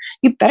day?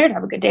 You better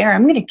have a good day or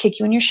I'm going to kick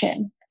you in your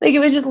shin. Like, it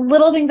was just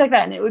little things like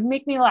that. And it would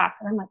make me laugh.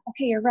 And I'm like,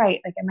 okay, you're right.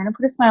 Like, I'm going to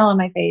put a smile on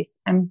my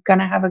face. I'm going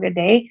to have a good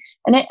day.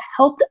 And it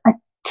helped a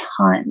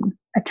ton.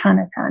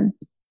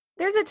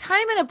 There's a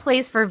time and a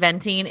place for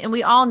venting, and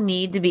we all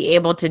need to be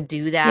able to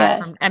do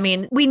that.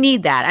 Yes. We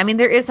need that.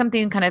 There is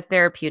something kind of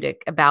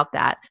therapeutic about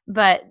that,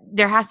 but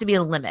there has to be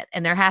a limit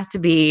and there has to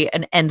be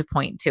an end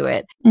point to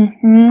it.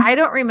 Mm-hmm. I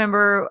don't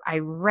remember, I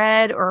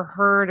read or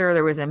heard, or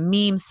there was a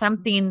meme,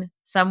 something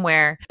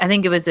somewhere. I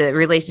think it was a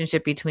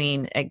relationship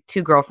between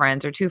two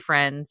girlfriends or two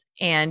friends,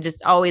 and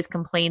just always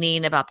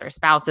complaining about their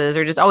spouses,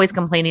 or just always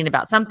complaining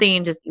about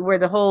something, just where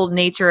the whole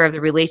nature of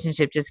the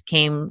relationship just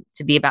came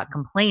to be about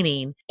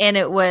complaining. And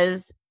it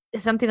was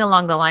something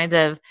along the lines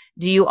of,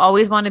 do you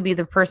always want to be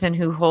the person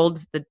who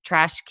holds the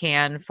trash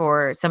can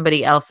for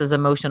somebody else's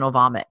emotional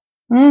vomit?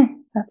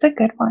 That's a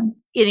good one.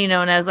 And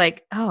I was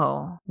like,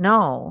 oh,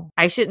 no,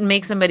 I shouldn't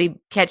make somebody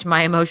catch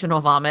my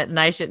emotional vomit, and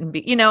I shouldn't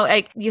be,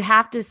 like, you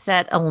have to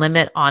set a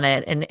limit on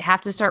it and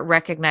have to start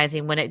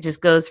recognizing when it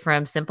just goes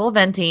from simple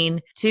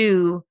venting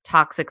to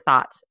toxic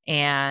thoughts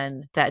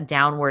and that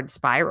downward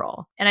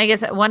spiral. And I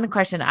guess one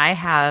question I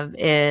have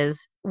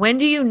is, when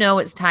do you know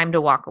it's time to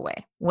walk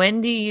away?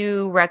 When do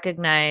you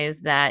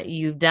recognize that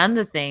you've done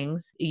the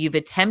things, you've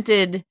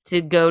attempted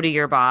to go to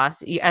your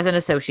boss as an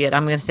associate,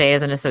 I'm going to say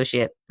as an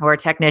associate or a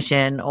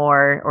technician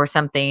or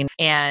something,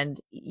 and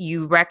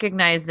you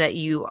recognize that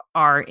you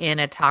are in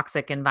a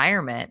toxic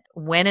environment?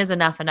 When is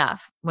enough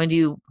enough? When do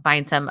you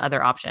find some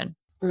other option?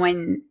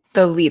 When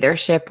the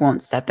leadership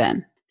won't step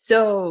in.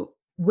 So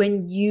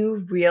when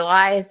you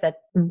realize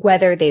that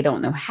whether they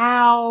don't know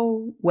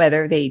how,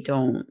 whether they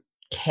don't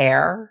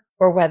care,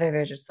 or whether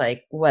they're just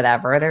like,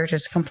 whatever, they're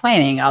just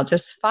complaining, I'll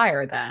just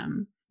fire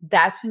them.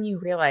 That's when you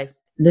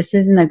realize this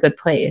isn't a good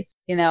place.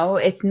 You know,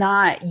 it's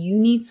not, you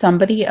need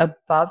somebody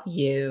above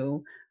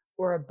you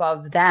or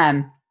above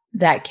them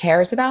that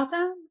cares about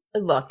them.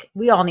 Look,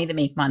 we all need to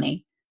make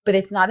money, but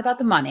it's not about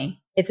the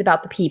money. It's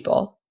about the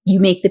people. You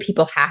make the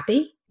people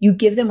happy. You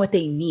give them what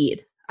they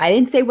need. I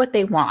didn't say what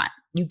they want.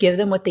 You give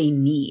them what they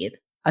need.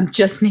 I'm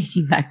just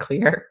making that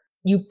clear.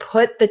 You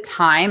put the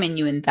time and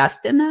you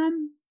invest in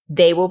them.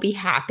 They will be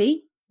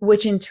happy,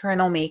 which in turn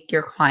will make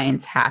your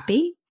clients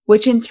happy,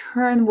 which in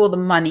turn will the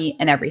money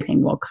and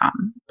everything will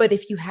come. But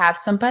if you have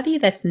somebody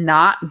that's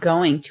not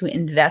going to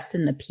invest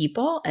in the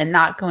people and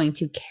not going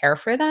to care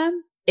for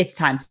them, it's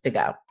time to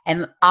go.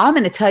 And I'm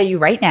going to tell you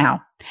right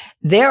now,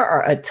 there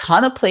are a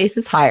ton of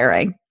places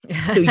hiring.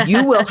 So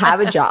you will have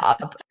a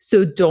job.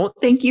 So don't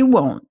think you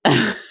won't.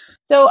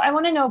 So I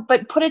want to know,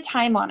 but put a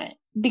time on it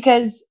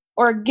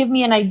or give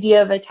me an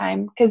idea of a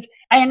time, because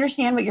I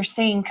understand what you're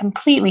saying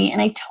completely.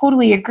 And I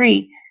totally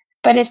agree.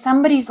 But if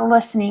somebody's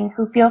listening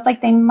who feels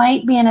like they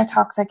might be in a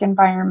toxic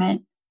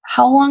environment,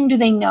 how long do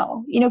they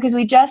know? You know, because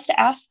we just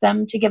asked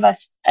them to give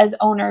us as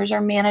owners or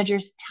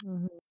managers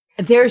time.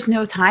 There's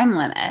no time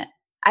limit.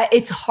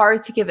 It's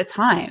hard to give a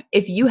time.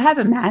 If you have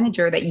a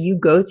manager that you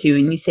go to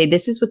and you say,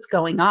 this is what's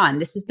going on,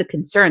 this is the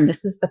concern,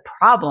 this is the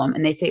problem,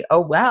 and they say,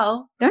 oh,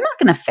 well, they're not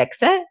going to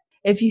fix it.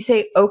 If you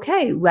say,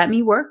 okay, let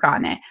me work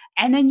on it.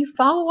 And then you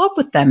follow up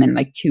with them in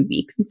like 2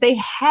 weeks and say,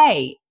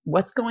 hey,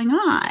 what's going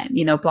on?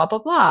 You know, blah, blah,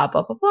 blah,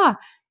 blah, blah, blah.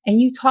 And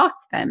you talk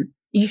to them.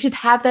 You should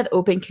have that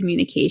open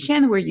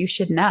communication where you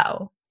should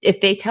know.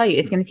 If they tell you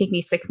it's going to take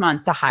me 6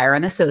 months to hire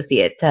an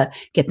associate, to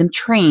get them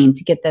trained,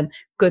 to get them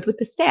good with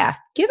the staff,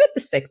 give it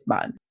the 6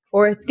 months.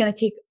 Or it's going to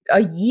take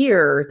a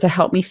year to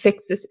help me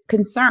fix this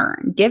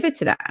concern, give it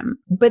to them.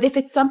 But if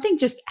it's something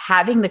just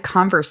having the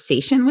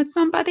conversation with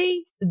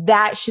somebody,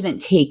 that shouldn't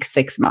take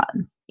 6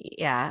 months.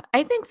 Yeah.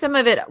 I think some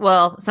of it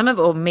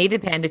may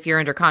depend if you're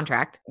under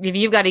contract. If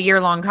you've got a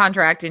year-long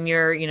contract and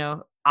you're,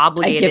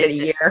 obligated. I give it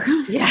a year.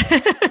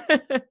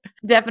 Yeah.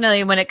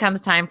 Definitely when it comes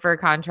time for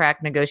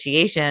contract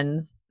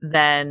negotiations,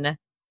 then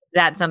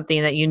that's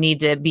something that you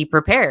need to be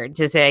prepared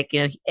to say,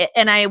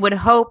 and I would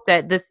hope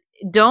that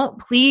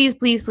please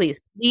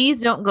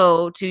don't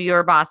go to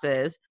your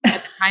bosses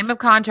at the time of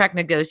contract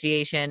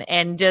negotiation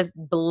and just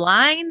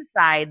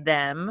blindside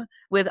them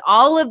with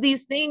all of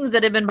these things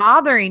that have been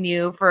bothering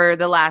you for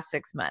the last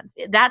 6 months.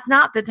 That's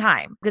not the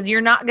time, because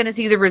you're not going to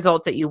see the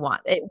results that you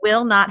want. It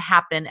will not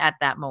happen at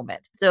that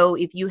moment. So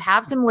if you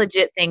have some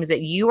legit things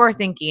that you are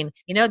thinking,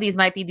 these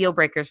might be deal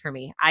breakers for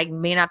me, I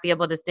may not be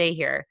able to stay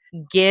here,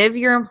 give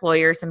your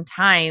employer some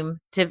time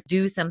to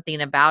do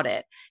something about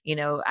it.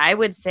 I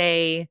would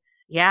say,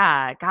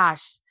 yeah,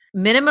 gosh,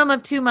 minimum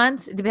of 2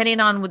 months, depending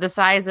on the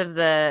size of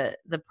the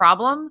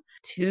problem,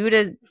 2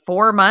 to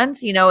 4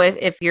 months,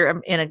 if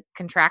you're in a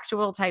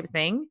contractual type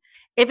thing.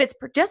 If it's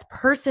just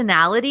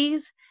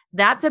personalities,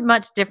 that's a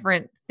much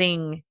different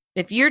thing.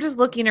 If you're just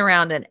looking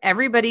around and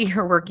everybody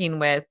you're working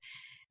with,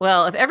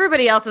 well, if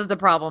everybody else is the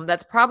problem,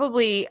 that's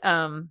probably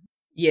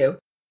you.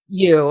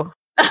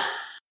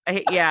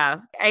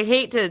 I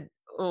hate to,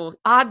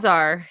 odds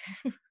are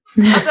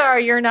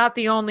you're not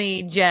the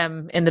only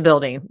gem in the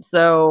building.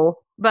 So,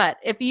 but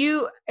if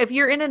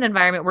you're in an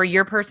environment where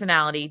your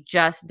personality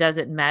just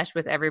doesn't mesh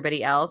with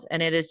everybody else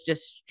and it is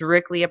just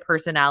strictly a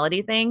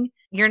personality thing,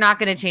 you're not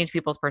going to change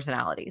people's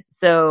personalities.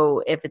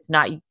 So if it's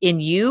not in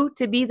you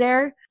to be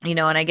there, and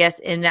I guess,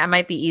 and that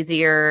might be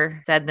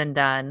easier said than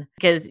done,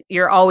 because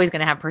you're always going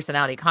to have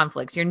personality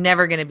conflicts. You're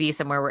never going to be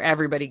somewhere where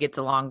everybody gets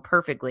along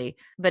perfectly.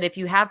 But if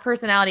you have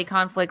personality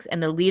conflicts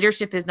and the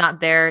leadership is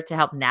not there to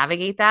help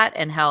navigate that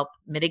and help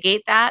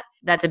mitigate that,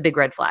 that's a big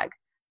red flag.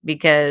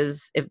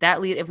 Because if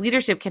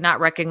leadership cannot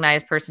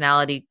recognize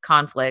personality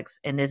conflicts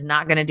and is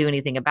not going to do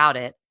anything about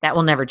it, that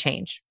will never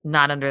change.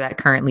 Not under that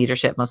current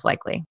leadership, most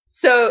likely.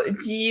 So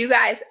do you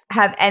guys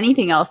have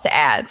anything else to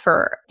add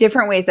for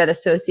different ways that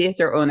associates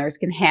or owners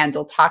can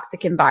handle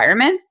toxic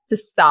environments to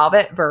solve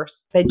it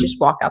versus they just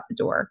walk out the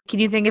door?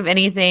 Can you think of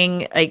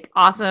anything like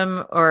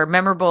awesome or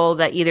memorable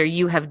that either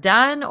you have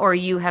done or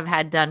you have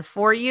had done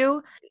for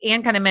you?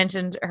 Anne kind of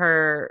mentioned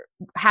her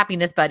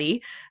happiness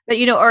buddy, but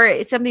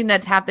or something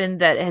that's happened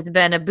that has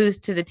been a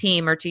boost to the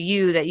team or to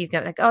you that you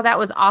can like, oh, that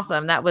was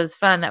awesome. That was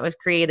fun. That was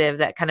creative.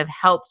 That kind of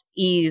helped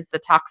ease the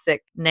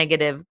toxic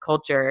negative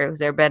culture. Has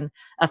there been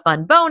a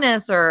fun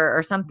bonus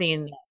or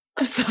something?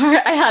 I'm sorry,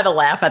 I had to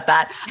laugh at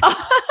that.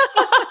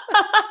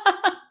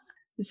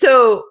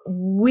 So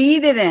we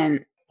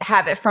didn't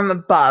have it from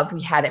above.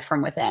 We had it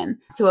from within.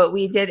 So what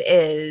we did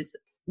is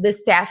the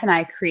staff and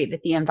I created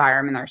the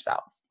environment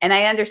ourselves. And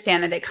I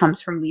understand that it comes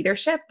from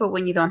leadership, but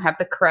when you don't have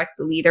the correct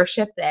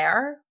leadership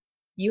there,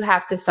 you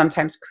have to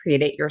sometimes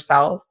create it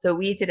yourself. So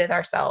we did it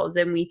ourselves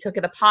and we took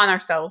it upon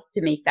ourselves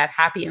to make that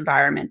happy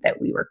environment that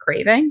we were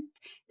craving.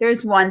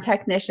 There's one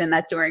technician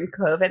that during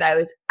COVID, I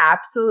was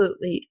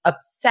absolutely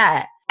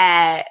upset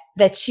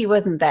that she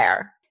wasn't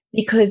there,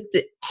 because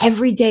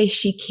every day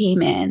she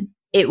came in,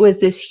 it was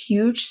this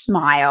huge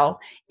smile.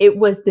 It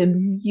was the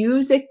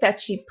music that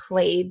she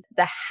played,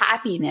 the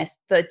happiness,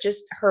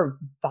 just her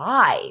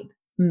vibe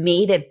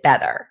made it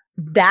better.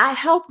 That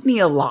helped me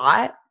a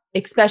lot,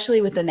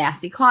 especially with the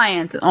nasty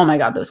clients. Oh my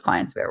God, those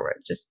clients were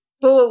just,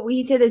 but what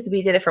we did is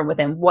we did it from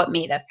within. What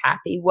made us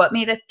happy? What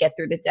made us get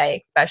through the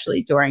day,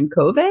 especially during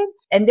COVID?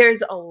 And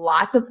there's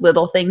lots of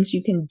little things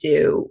you can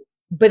do,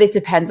 but it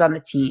depends on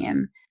the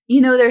team.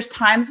 There's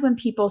times when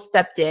people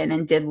stepped in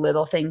and did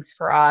little things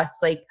for us.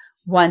 Like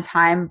one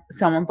time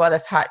someone bought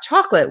us hot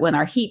chocolate when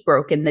our heat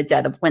broke in the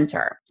dead of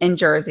winter in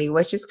Jersey,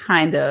 which is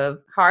kind of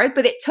hard,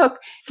 but it took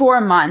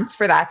 4 months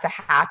for that to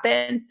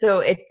happen. So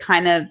it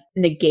kind of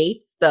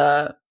negates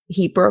the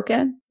heat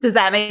broken. Does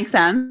that make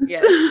sense?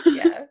 Yeah.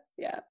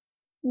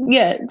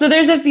 So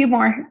there's a few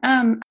more.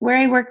 Where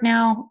I work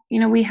now,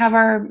 we have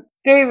our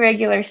very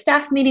regular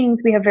staff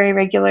meetings. We have very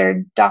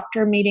regular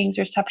doctor meetings,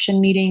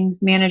 reception meetings,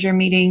 manager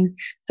meetings.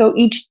 So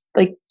each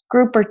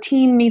group or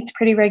team meets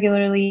pretty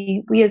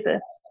regularly. We as a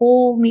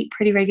whole meet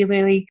pretty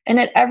regularly. And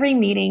at every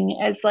meeting,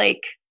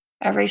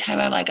 every time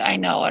I'm like, I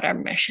know what our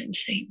mission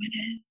statement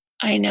is.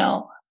 I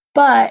know.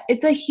 But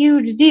it's a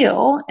huge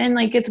deal. And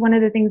it's one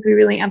of the things we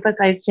really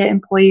emphasize to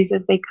employees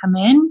as they come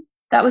in.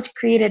 That was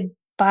created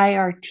by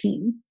our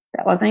team.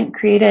 That wasn't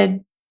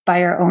created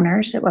by our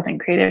owners. It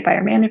wasn't created by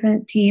our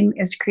management team.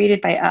 It was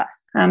created by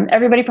us.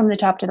 Everybody from the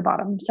top to the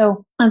bottom.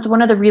 So that's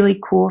one of the really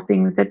cool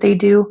things that they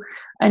do.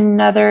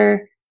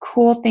 Another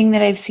cool thing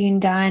that I've seen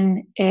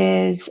done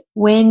is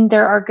when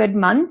there are good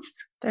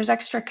months, there's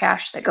extra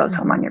cash that goes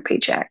home on your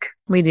paycheck.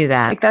 We do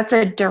that. That's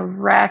a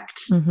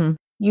direct,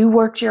 you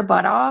worked your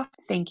butt off.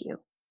 Thank you.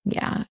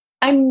 Yeah.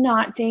 I'm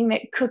not saying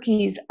that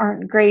cookies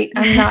aren't great.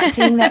 I'm not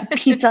saying that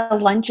pizza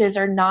lunches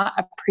are not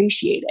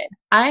appreciated.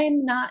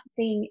 I'm not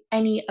saying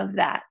any of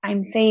that.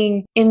 I'm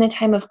saying in the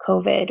time of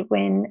COVID,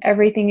 when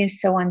everything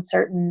is so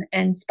uncertain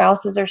and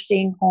spouses are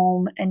staying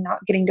home and not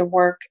getting to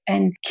work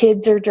and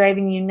kids are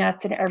driving you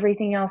nuts and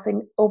everything else.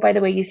 And oh, by the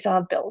way, you still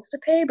have bills to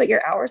pay, but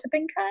your hours have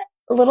been cut.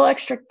 A little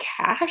extra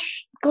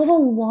cash goes a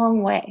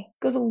long way.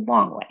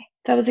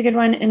 That was a good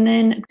one. And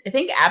then I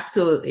think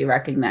absolutely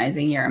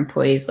recognizing your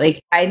employees.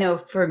 I know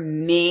for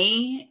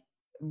me,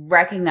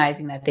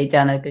 recognizing that they've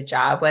done a good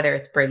job, whether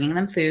it's bringing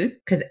them food,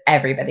 because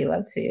everybody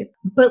loves food,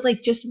 but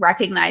just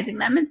recognizing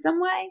them in some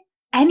way,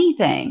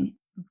 anything,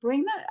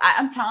 bring them.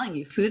 I'm telling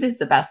you, food is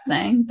the best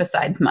thing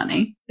besides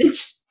money.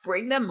 Just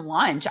bring them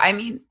lunch. I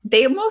mean,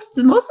 they most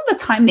of the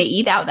time they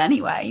eat out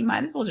anyway. You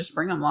might as well just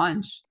bring them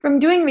lunch. From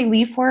doing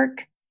relief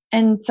work,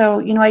 and so,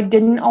 I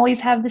didn't always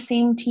have the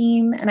same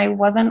team and I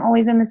wasn't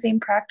always in the same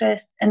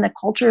practice, and the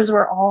cultures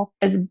were all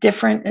as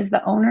different as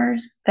the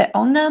owners that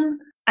own them.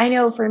 I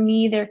know for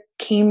me, there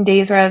came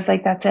days where I was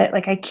like, that's it.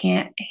 I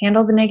can't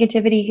handle the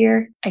negativity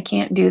here. I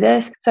can't do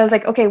this. So I was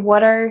like, okay,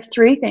 what are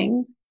 3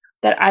 things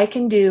that I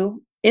can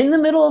do in the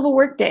middle of a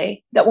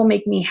workday that will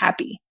make me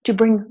happy to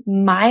bring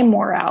my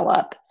morale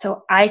up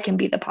so I can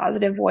be the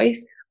positive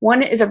voice?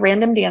 One is a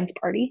random dance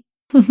party.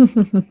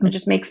 It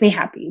just makes me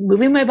happy.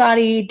 Moving my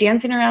body,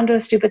 dancing around to a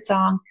stupid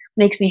song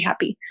makes me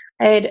happy.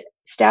 I had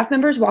staff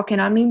members walk in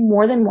on me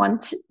more than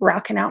once,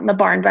 rocking out in the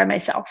barn by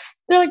myself.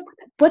 They're like,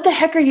 what the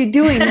heck are you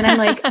doing? And I'm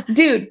like,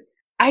 dude,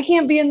 I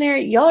can't be in there.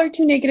 Y'all are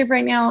too negative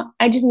right now.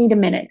 I just need a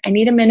minute. I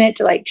need a minute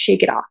to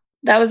shake it off.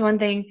 That was one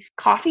thing.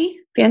 Coffee,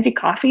 fancy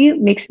coffee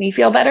makes me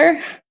feel better.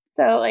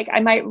 So I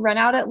might run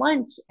out at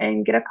lunch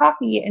and get a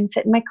coffee and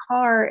sit in my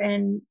car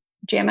and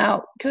jam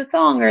out to a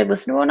song or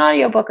listen to an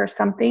audiobook or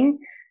something.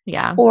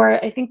 Yeah.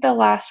 Or I think the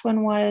last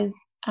one was,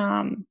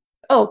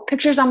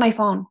 pictures on my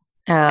phone.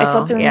 I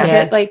flipped through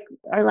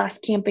our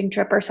last camping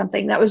trip or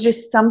something. That was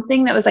just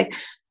something that was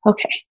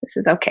okay, this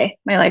is okay.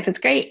 My life is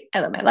great. I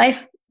love my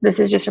life. This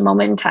is just a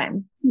moment in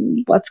time.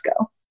 Let's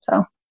go.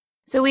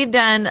 So we've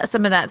done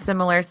some of that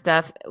similar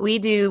stuff. We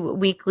do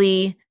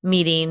weekly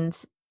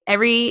meetings.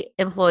 Every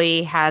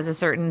employee has a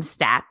certain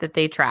stat that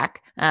they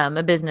track,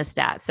 a business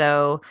stat.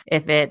 So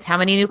if it's how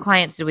many new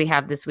clients do we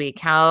have this week?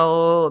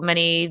 How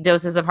many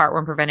doses of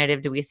heartworm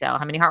preventative do we sell?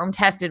 How many heartworm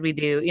tests did we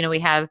do? We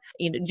have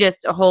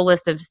just a whole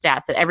list of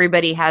stats that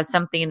everybody has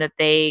something that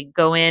they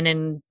go in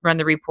and run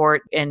the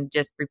report and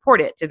just report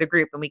it to the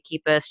group. And we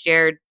keep a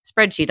shared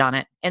spreadsheet on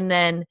it. And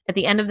then at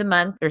the end of the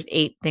month, there's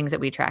 8 things that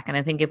we track. And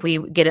I think if we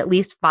get at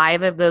least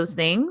 5 of those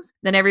things,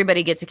 then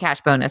everybody gets a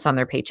cash bonus on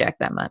their paycheck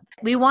that month.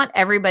 We want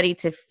everybody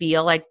to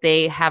feel like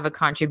they have a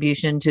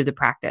contribution to the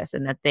practice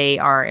and that they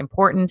are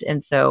important.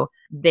 And so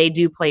they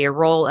do play a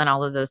role in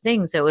all of those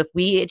things. So if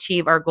we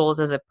achieve our goals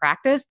as a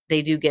practice,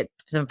 they do get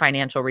some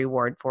financial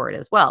reward for it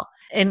as well.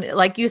 And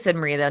like you said,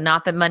 Maria, though,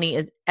 not that money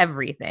is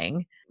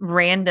everything,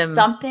 random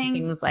something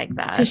things like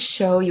that to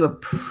show you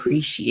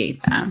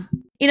appreciate them.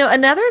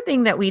 Another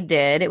thing that we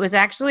did, it was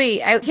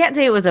actually, I can't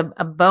say it was a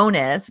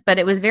bonus, but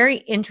it was very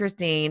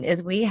interesting,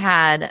 is we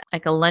had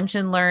like a lunch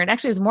and learn.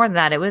 Actually, it was more than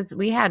that.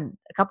 We had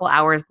a couple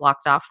hours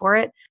blocked off for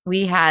it.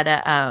 We had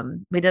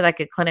we did like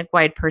a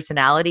clinic-wide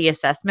personality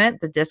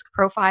assessment, the DISC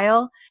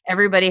profile.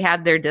 Everybody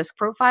had their DISC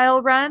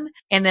profile run.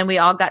 And then we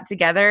all got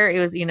together. It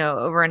was,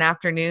 over an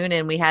afternoon,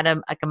 and we had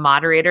a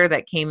moderator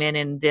that came in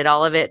and did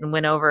all of it and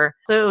went over.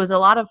 So it was a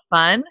lot of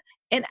fun.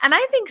 And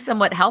I think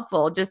somewhat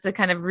helpful just to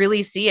kind of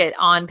really see it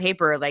on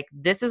paper, like,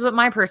 this is what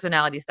my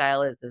personality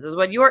style is. This is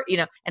what your,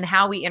 and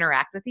how we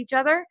interact with each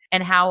other,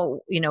 and how,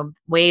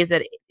 ways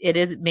that it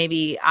is,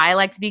 maybe I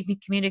like to be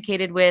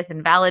communicated with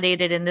and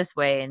validated in this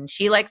way, and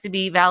she likes to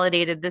be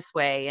validated this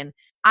way. And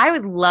I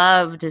would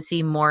love to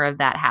see more of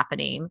that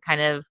happening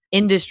kind of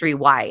industry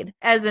wide.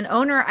 As an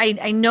owner,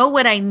 I know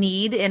what I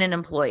need in an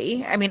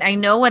employee. I mean, I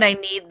know what I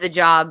need the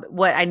job,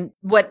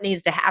 what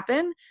needs to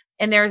happen.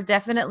 And there's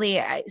definitely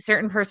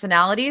certain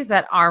personalities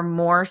that are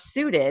more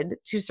suited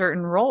to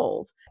certain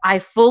roles. I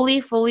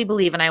fully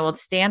believe, and I will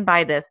stand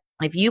by this,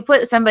 if you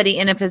put somebody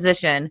in a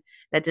position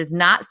that does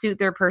not suit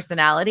their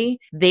personality,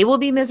 they will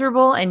be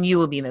miserable and you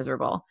will be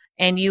miserable.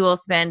 And you will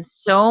spend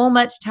so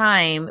much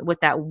time with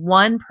that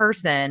one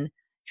person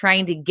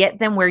trying to get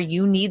them where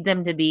you need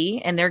them to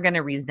be, and they're going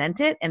to resent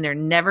it, and they're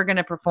never going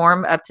to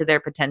perform up to their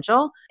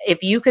potential.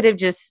 If you could have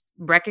just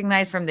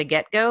recognized from the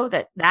get-go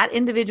that that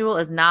individual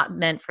is not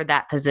meant for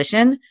that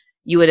position,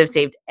 you would have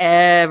saved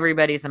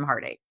everybody some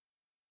heartache.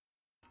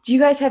 Do you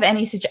guys have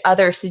any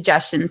other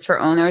suggestions for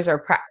owners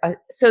or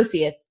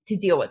associates to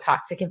deal with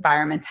toxic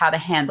environments, how to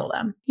handle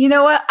them? You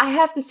know what? I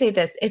have to say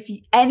this. If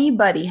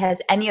anybody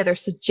has any other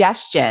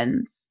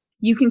suggestions,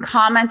 you can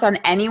comment on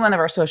any one of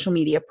our social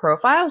media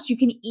profiles. You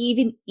can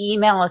even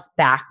email us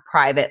back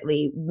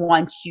privately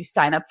once you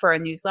sign up for a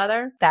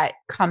newsletter that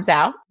comes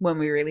out when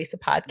we release a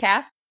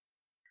podcast.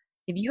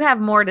 If you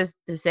have more to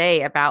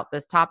say about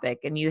this topic,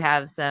 and you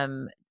have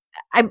some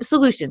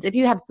solutions, if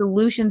you have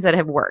solutions that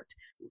have worked,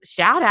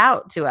 shout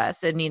out to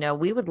us. And,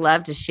 we would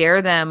love to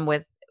share them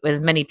with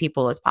as many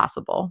people as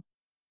possible.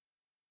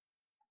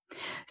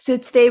 So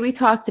today we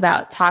talked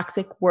about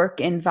toxic work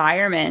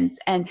environments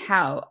and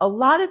how a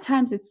lot of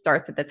times it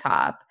starts at the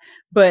top,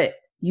 but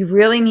you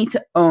really need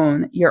to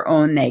own your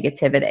own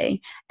negativity.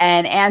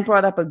 And Anne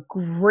brought up a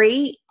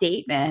great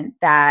statement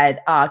that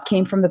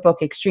came from the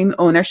book Extreme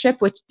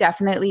Ownership, which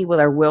definitely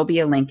there will be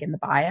a link in the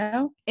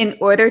bio. In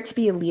order to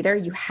be a leader,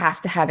 you have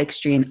to have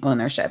extreme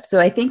ownership. So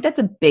I think that's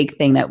a big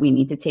thing that we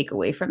need to take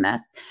away from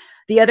this.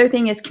 The other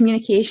thing is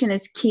communication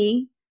is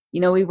key.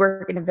 We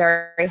work in a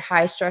very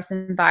high stress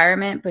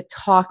environment, but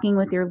talking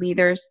with your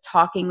leaders,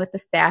 talking with the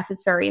staff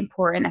is very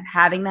important, and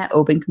having that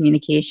open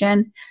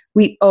communication.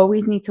 We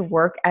always need to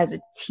work as a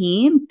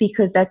team,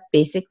 because that's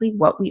basically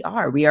what we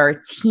are. We are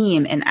a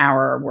team in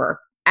our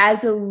work.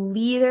 As a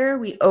leader,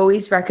 we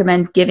always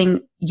recommend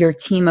giving your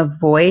team a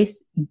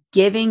voice,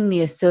 giving the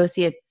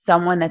associates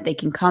someone that they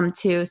can come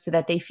to so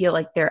that they feel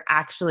like they're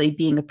actually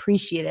being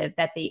appreciated,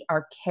 that they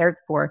are cared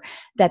for,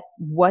 that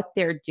what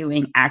they're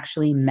doing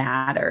actually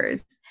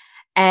matters.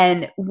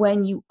 And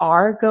when you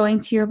are going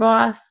to your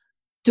boss,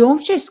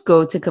 don't just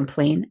go to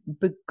complain,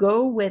 but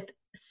go with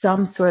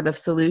some sort of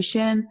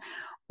solution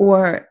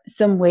or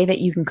some way that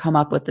you can come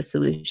up with a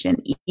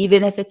solution,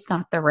 even if it's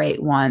not the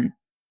right one.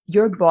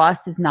 Your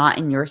boss is not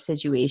in your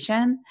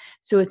situation.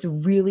 So it's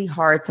really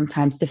hard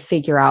sometimes to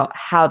figure out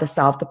how to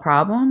solve the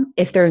problem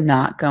if they're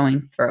not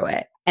going through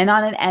it. And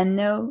on an end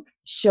note,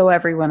 show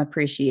everyone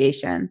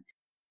appreciation.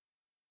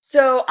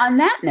 So on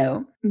that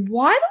note,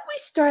 why don't we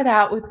start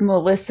out with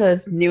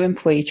Melissa's new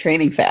employee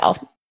training fail?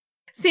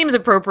 Seems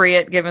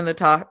appropriate given the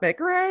topic,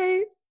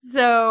 right?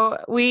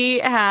 So we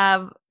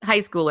have high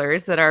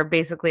schoolers that are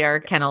basically our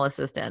kennel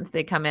assistants.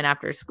 They come in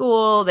after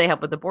school, they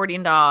help with the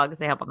boarding dogs,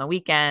 they help on the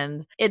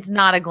weekends. It's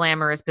not a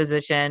glamorous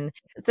position.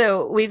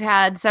 So we've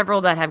had several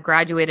that have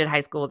graduated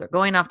high school. They're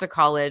going off to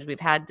college. We've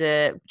had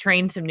to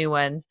train some new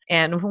ones.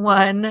 And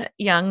one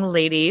young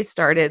lady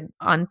started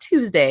on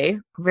Tuesday,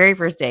 very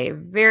first day,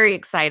 very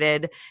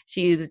excited.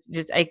 She's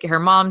just like, her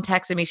mom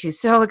texted me. She's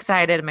so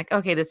excited. I'm like,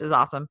 okay, this is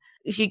awesome.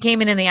 She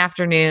came in the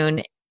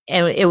afternoon.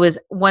 And it was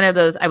one of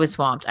those, I was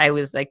swamped. I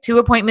was like 2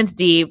 appointments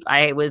deep.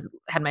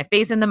 Had my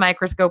face in the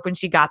microscope when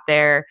she got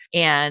there.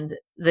 And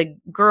the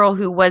girl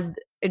who was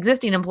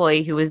existing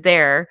employee who was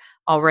there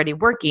already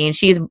working,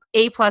 she's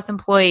A+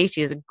 employee.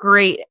 She's a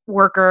great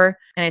worker.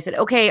 And I said,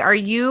 okay, are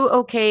you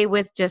okay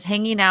with just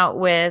hanging out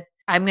with,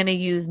 I'm going to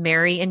use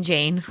Mary and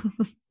Jane,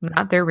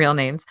 not their real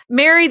names.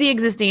 Mary, the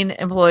existing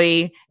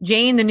employee,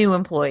 Jane, the new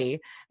employee.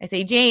 I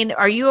say, Jane,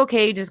 are you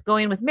okay just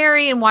going with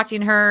Mary and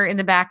watching her in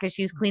the back as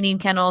she's cleaning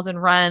kennels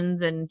and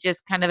runs and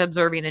just kind of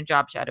observing and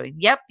job shadowing?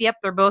 Yep,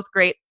 they're both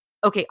great.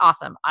 Okay,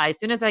 awesome. As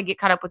soon as I get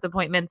caught up with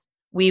appointments,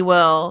 we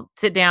will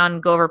sit down,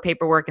 go over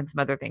paperwork and some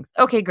other things.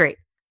 Okay, great.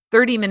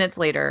 30 minutes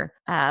later,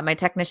 my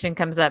technician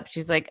comes up.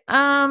 She's like,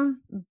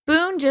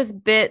 Boone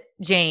just bit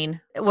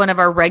Jane, one of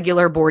our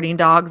regular boarding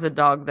dogs, a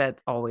dog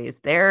that's always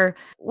there.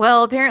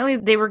 Well, apparently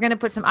they were going to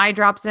put some eye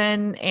drops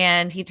in,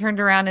 and he turned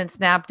around and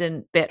snapped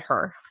and bit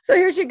her. So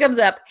here she comes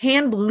up,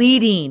 hand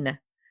bleeding,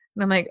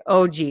 And I'm like,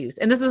 oh, geez.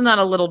 And this was not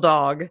a little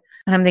dog.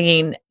 And I'm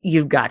thinking,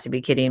 you've got to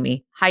be kidding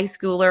me. High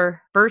schooler,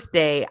 first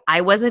day.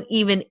 I wasn't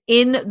even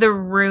in the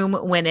room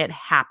when it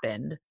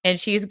happened. And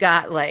she's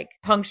got like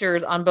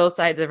punctures on both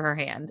sides of her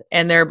hand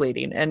and they're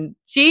bleeding. And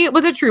she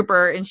was a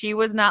trooper and she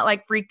was not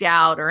like freaked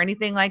out or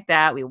anything like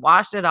that. We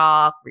washed it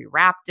off, we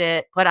wrapped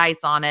it, put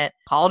ice on it,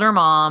 called her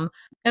mom.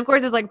 And of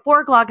course, it's like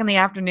 4:00 in the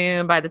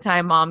afternoon by the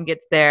time mom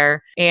gets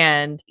there.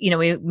 And,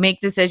 we make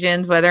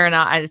decisions whether or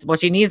not,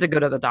 she needs to go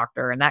to the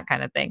doctor and that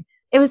kind of thing.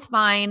 It was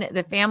fine.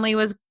 The family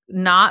was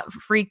not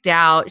freaked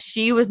out.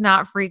 She was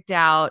not freaked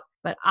out.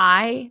 But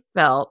I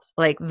felt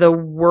like the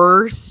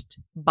worst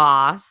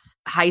boss,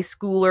 high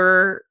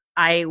schooler.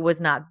 I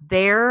was not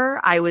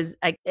there. I was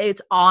like,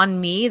 it's on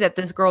me that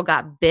this girl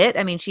got bit.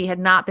 I mean, she had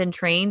not been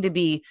trained to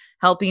be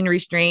helping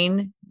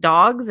restrain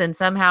dogs. And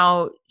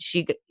somehow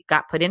she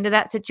got put into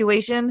that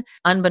situation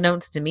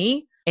unbeknownst to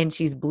me. And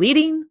she's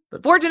bleeding.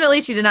 But fortunately,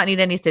 she did not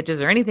need any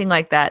stitches or anything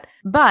like that.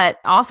 But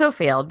also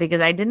failed because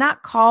I did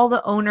not call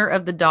the owner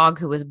of the dog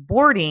who was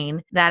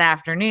boarding that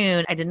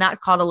afternoon. I did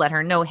not call to let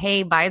her know,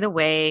 hey, by the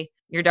way,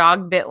 your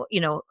dog bit,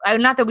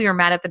 not that we were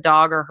mad at the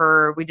dog or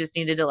her. We just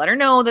needed to let her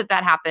know that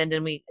happened.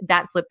 And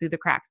that slipped through the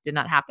cracks, did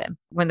not happen.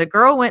 When the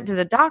girl went to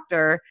the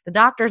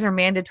doctors are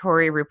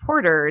mandatory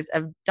reporters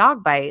of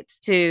dog bites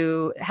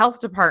to health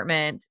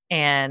department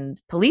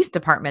and police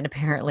department,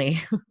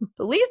 apparently.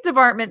 Police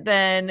department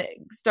then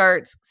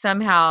starts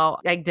somehow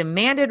like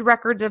demanded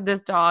records of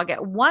this dog.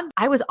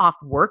 I was off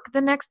work the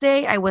next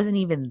day. I wasn't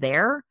even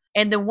there.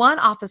 And the one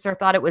officer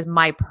thought it was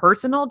my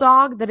personal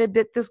dog that had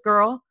bit this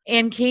girl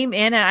and came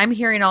in. And I'm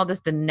hearing all this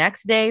the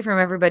next day from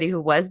everybody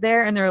who was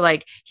there. And they're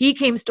like, he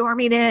came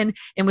storming in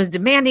and was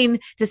demanding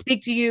to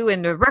speak to you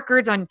and the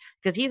records on,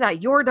 because he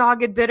thought your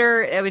dog had bit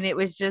her. I mean, it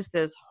was just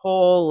this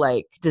whole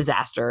like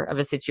disaster of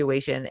a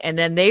situation. And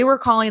then they were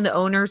calling the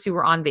owners who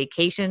were on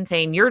vacation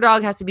saying, your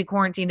dog has to be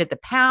quarantined at the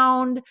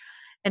pound.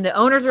 And the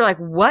owners are like,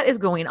 what is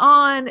going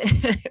on?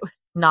 It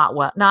was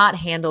not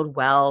handled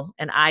well.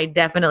 And I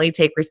definitely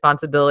take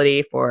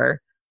responsibility for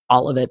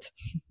all of it.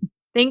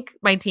 Thank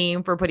my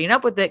team for putting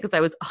up with it because I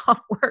was off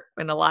work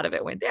when a lot of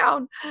it went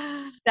down.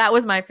 That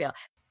was my fail.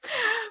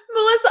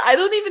 Melissa, I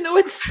don't even know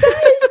what to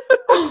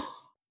say.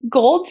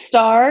 Gold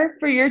star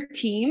for your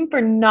team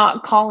for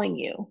not calling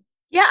you.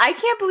 Yeah, I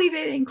can't believe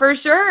they didn't. For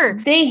sure.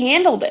 They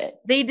handled it.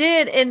 They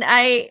did.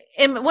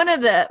 And one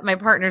of my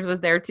partners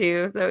was there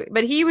too. So,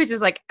 but he was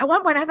just like, at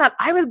one point I thought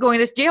I was going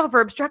to jail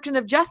for obstruction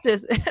of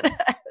justice.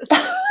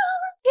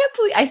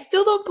 I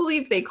still don't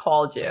believe they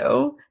called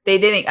you. They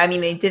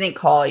didn't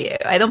call you.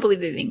 I don't believe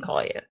they didn't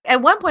call you.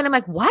 At one point I'm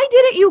like, why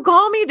didn't you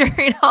call me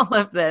during all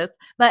of this?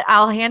 But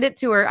I'll hand it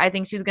to her. I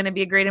think she's going to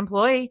be a great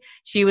employee.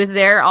 She was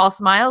there all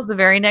smiles the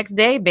very next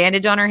day,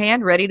 bandage on her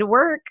hand, ready to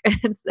work.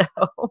 And so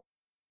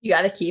you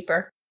got to keep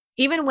her.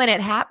 Even when it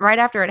happened, right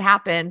after it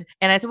happened,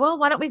 and I said, well,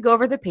 why don't we go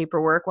over the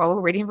paperwork while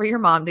we're waiting for your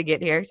mom to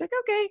get here? She's like,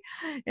 okay.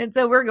 And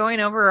so we're going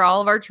over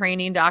all of our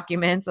training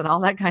documents and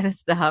all that kind of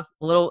stuff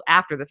a little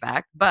after the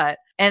fact.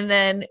 And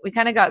then we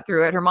kind of got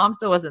through it. Her mom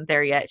still wasn't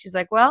there yet. She's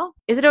like, well,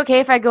 is it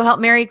okay if I go help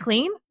Mary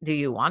clean? Do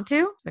you want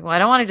to? She's like, well, I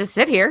don't want to just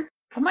sit here.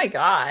 Oh my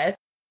God.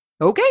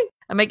 Okay.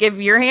 I'm like, if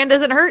your hand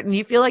doesn't hurt and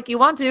you feel like you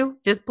want to,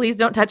 just please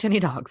don't touch any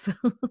dogs.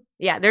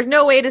 Yeah, there's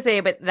no way to say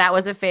it, but that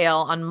was a fail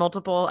on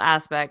multiple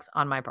aspects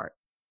on my part.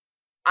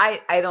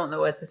 I don't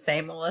know what to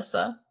say,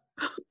 Melissa.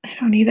 I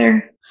don't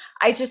either.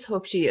 I just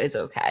hope she is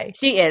okay.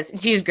 She is.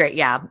 She's great.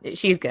 Yeah,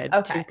 she's good.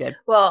 Okay. She's good.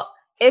 Well,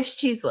 if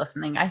she's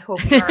listening, I hope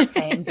you're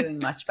okay and doing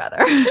much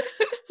better.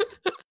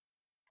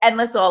 And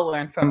let's all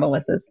learn from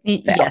Melissa's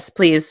fail. Yes,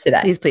 please.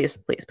 Today. Please.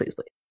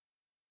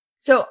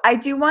 So I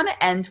do want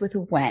to end with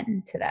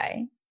when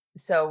today.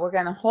 So we're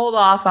going to hold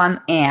off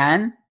on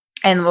Anne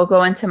and we'll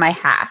go into my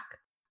hack.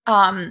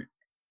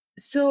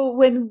 So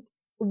when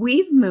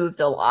we've moved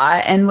a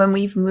lot, and when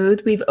we've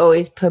moved, we've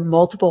always put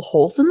multiple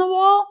holes in the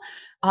wall,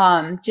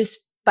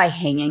 just by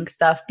hanging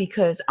stuff,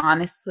 because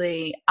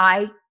honestly,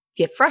 I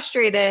get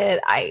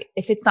frustrated.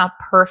 If it's not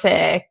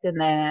perfect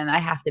and then I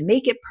have to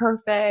make it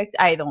perfect,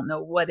 I don't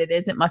know what it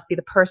is. It must be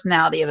the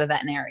personality of a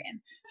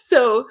veterinarian.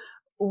 So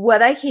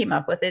what I came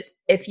up with is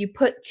if you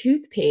put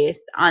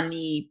toothpaste on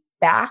the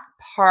back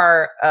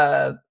part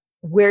of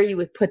where you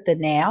would put the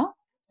nail,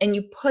 and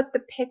you put the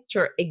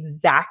picture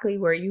exactly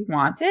where you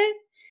want it,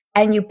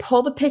 and you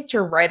pull the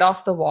picture right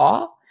off the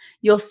wall,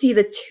 you'll see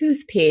the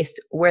toothpaste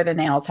where the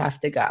nails have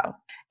to go.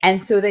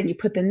 And so then you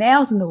put the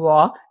nails in the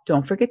wall.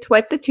 Don't forget to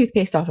wipe the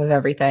toothpaste off of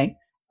everything.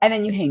 And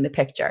then you hang the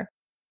picture.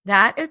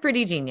 That is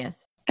pretty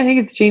genius. I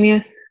think it's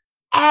genius.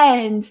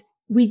 And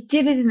we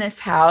did it in this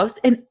house,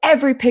 and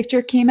every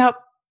picture came out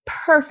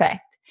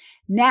perfect.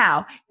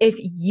 Now, if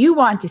you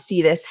want to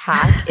see this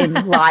hack in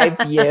live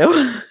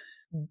view,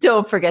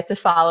 don't forget to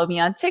follow me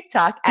on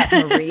TikTok at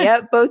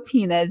Maria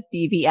Botinas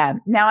DVM.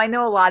 Now, I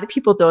know a lot of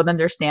people don't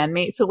understand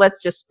me, so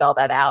let's just spell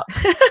that out.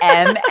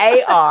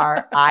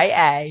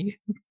 Maria,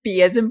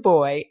 B as in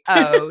boy,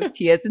 O,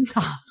 T as in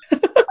Tom.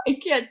 I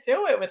can't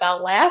do it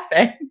without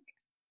laughing.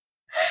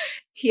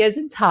 T as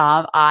in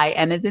Tom, I,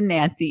 N as in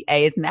Nancy,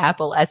 A as in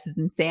Apple, S as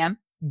in Sam,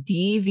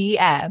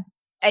 DVM.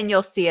 And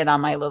you'll see it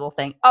on my little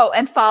thing. Oh,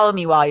 and follow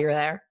me while you're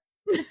there.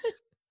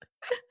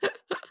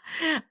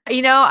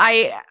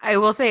 I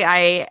will say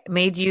I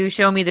made you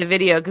show me the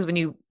video because when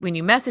you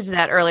messaged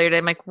that earlier,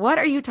 I'm like, what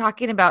are you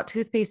talking about?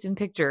 Toothpaste and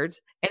pictures.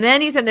 And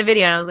then you sent the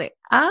video and I was like,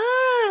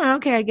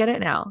 okay, I get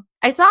it now.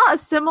 I saw a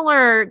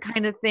similar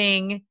kind of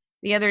thing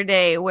the other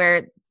day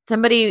where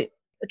somebody,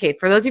 okay,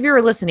 for those of you who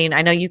are listening,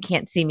 I know you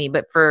can't see me,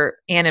 but for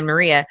Anne and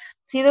Maria,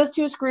 see those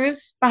 2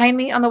 screws behind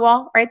me on the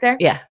wall right there?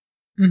 Yeah.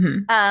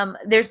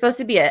 Mm-hmm. There's supposed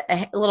to be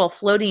a little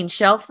floating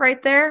shelf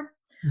right there.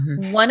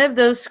 Mm-hmm. One of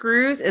those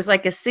screws is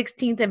like a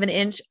 1/16 of an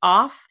inch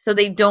off, so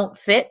they don't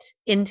fit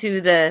into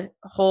the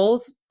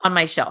holes on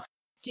my shelf.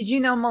 Did you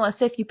know,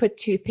 Melissa, if you put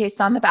toothpaste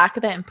on the back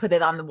of it and put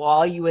it on the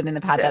wall, you wouldn't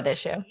have had that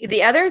issue?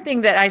 The other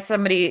thing that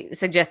somebody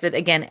suggested,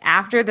 again,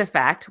 after the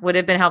fact, would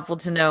have been helpful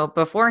to know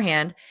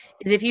beforehand,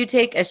 is if you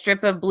take a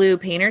strip of blue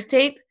painter's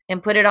tape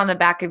and put it on the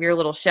back of your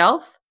little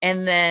shelf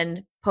and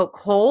then poke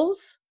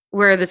holes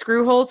where the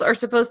screw holes are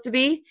supposed to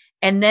be,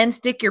 and then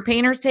stick your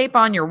painter's tape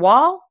on your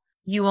wall,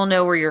 you will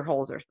know where your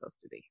holes are supposed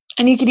to be.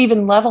 And you could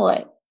even level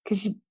it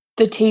because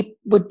the tape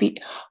would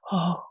be,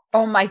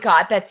 oh my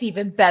God, that's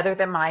even better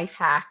than my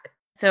hack.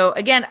 So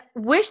again,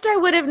 wished I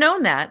would have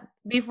known that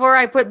before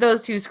I put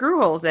those 2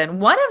 screw holes in.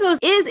 One of those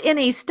is in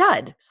a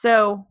stud.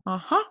 So,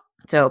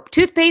 So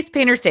toothpaste,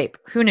 painter's tape.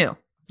 Who knew?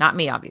 Not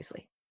me,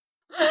 obviously.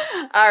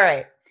 All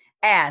right.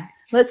 And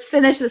let's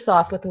finish this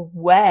off with a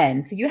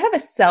when. So you have a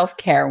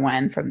self-care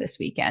when from this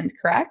weekend,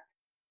 correct?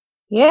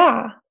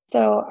 Yeah.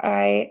 So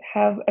I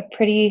have a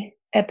pretty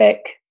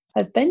epic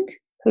husband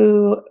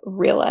who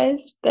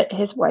realized that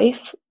his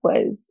wife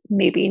was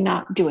maybe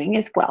not doing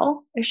as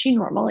well as she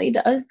normally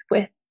does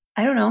with,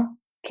 I don't know,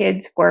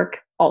 kids, work,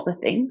 all the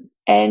things.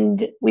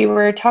 And we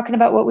were talking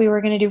about what we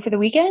were going to do for the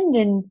weekend,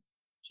 and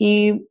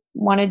he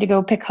wanted to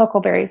go pick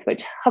huckleberries,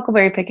 which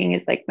huckleberry picking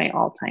is like my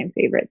all-time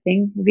favorite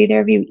thing. Have either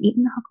of you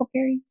eaten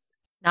huckleberries?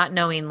 Not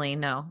knowingly,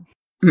 no.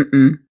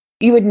 Mm-mm.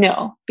 You would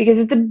know because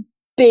it's a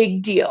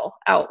big deal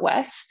out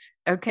west.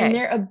 Okay. And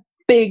they're a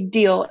big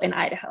deal in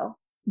Idaho.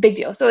 Big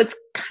deal. So it's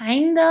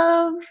kind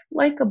of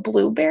like a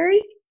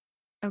blueberry.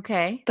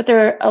 Okay. But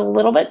they're a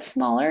little bit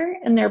smaller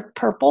and they're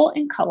purple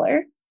in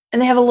color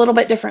and they have a little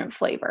bit different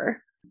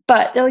flavor.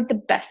 But they're like the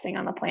best thing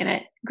on the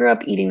planet. Grew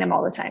up eating them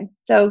all the time.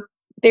 So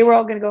they were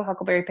all going to go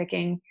huckleberry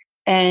picking.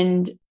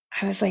 And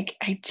I was like,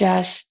 it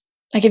just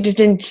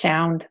didn't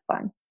sound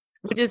fun.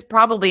 Which is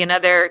probably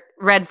another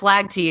red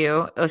flag to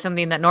you of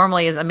something that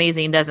normally is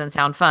amazing doesn't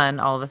sound fun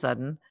all of a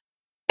sudden.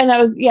 And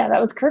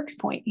that was Kirk's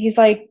point. He's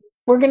like,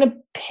 we're going to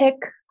pick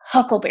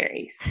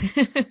huckleberries.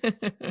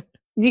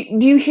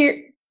 do you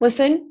hear,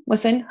 listen,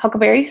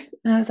 huckleberries?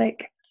 And I was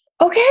like,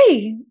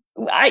 okay,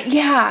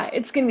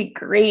 it's going to be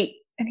great.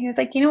 And he was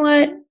like, you know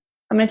what?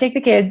 I'm going to take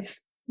the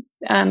kids.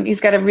 He's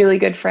got a really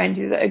good friend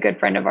who's a good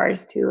friend of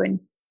ours too.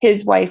 And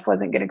his wife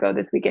wasn't going to go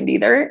this weekend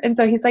either. And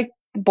so he's like,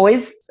 the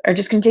boys are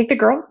just going to take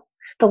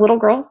the little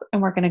girls,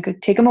 and we're going to go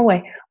take them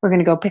away. We're going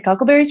to go pick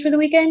huckleberries for the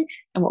weekend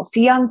and we'll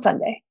see you on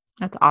Sunday.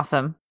 That's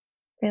awesome.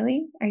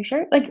 Really? Are you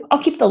sure? Like,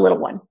 I'll keep the little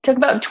one. It took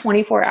about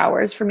 24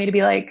 hours for me to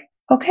be like,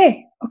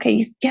 okay.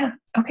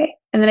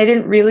 And then I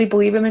didn't really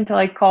believe him until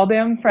I called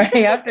him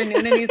Friday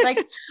afternoon and he's like,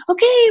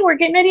 okay, we're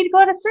getting ready to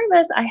go to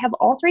service. I have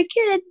all 3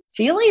 kids.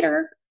 See you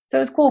later. So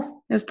it was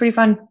cool. It was pretty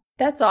fun.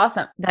 That's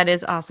awesome. That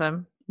is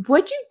awesome.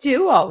 What'd you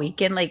do all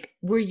weekend? Like,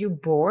 were you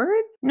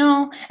bored?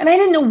 No. And I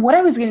didn't know what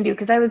I was going to do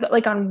because I was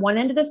like on one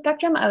end of the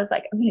spectrum. I was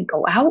like, I'm going to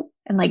go out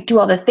and like do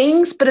all the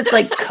things, but it's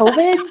like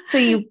COVID. So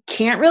you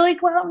can't really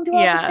go out and do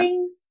all the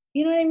things.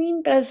 You know what I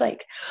mean? But I was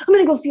like, I'm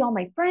going to go see all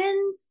my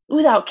friends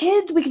without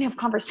kids. We can have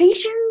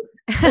conversations.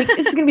 Like,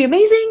 this is going to be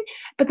amazing.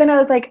 But then I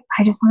was like,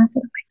 I just want to sit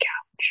on my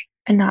couch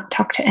and not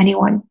talk to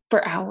anyone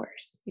for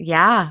hours.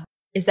 Yeah.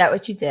 Is that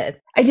what you did?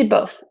 I did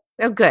both.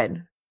 Oh,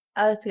 good.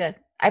 Oh, that's good.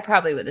 I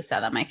probably would have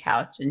sat on my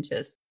couch and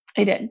just...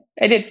 I did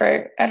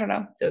for, I don't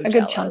know, so a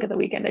good chunk of the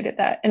weekend. I did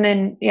that. And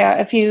then,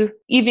 a few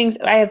evenings,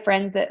 I have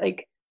friends that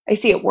like I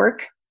see at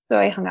work. So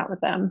I hung out with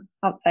them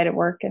outside of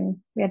work and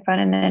we had fun.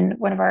 And then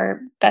one of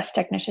our best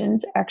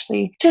technicians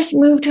actually just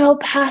moved to El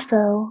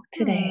Paso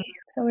today.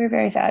 So we were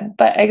very sad.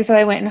 But so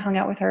I went and hung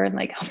out with her and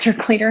like helped her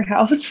clean her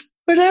house,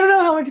 which I don't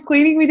know how much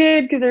cleaning we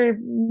did because there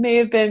may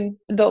have been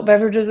adult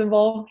beverages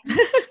involved.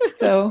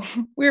 So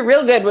we were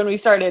real good when we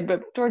started,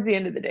 but towards the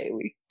end of the day,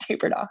 we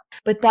tapered off.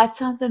 But that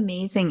sounds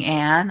amazing,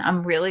 Anne.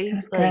 I'm really It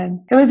was good.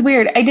 It was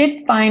weird. I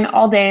did fine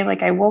all day.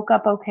 Like I woke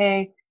up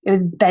okay. It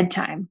was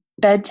bedtime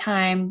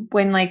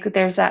when like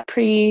there's that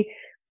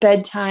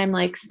pre-bedtime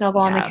like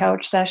snuggle on the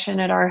couch session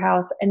at our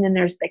house, and then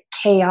there's the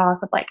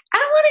chaos of like, I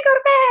don't want to go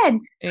to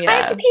bed. I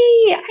have to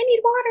pee. I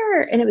need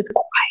water. And it was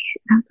quiet.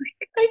 I was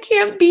like, I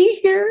can't be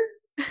here.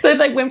 So I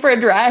like went for a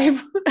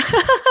drive.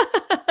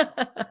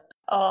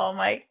 Oh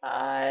my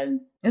God.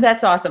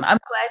 That's awesome. I'm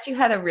glad you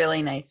had a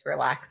really nice,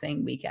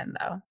 relaxing weekend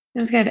though. It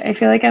was good. I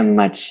feel like I'm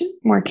much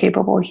more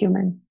capable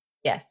human.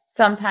 Yes.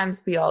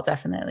 Sometimes we all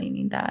definitely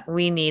need that.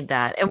 We need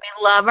that. And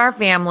we love our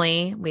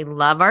family. We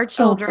love our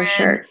children. Oh, for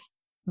sure.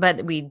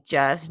 but we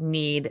just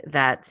need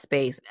that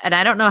space. And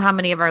I don't know how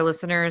many of our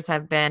listeners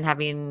have been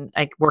having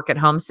like work at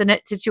home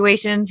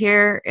situations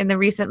here in the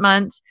recent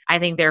months. I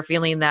think they're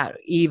feeling that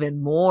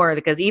even more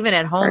because even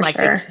at home, For like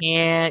sure. they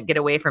can't get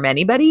away from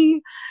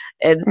anybody.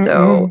 And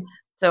Mm-mm.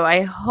 so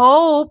I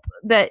hope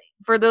that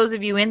for those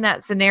of you in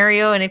that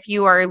scenario, and if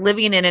you are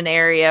living in an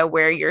area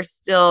where you're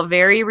still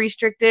very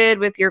restricted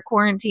with your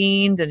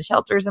quarantines and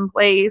shelters in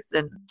place,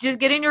 and just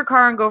get in your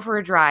car and go for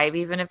a drive,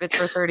 even if it's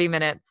for 30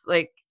 minutes,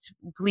 like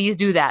please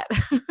do that.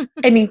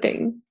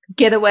 Anything.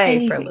 Get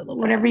away for a Anything. little bit.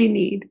 Whatever you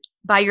need.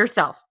 By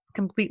yourself,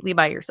 completely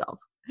by yourself.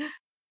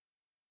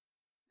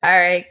 All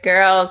right,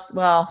 girls.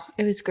 Well,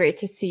 it was great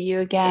to see you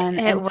again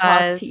and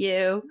talk to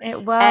you.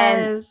 It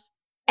was.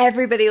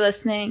 Everybody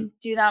listening,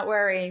 do not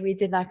worry. We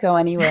did not go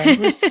anywhere.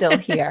 We're still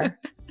here.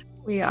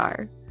 We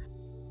are.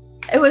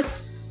 It was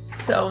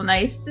so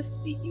nice to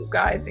see you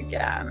guys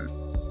again.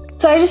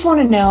 So I just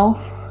want to know,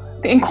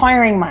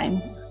 inquiring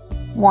minds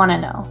want to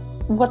know,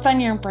 what's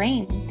on your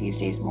brain these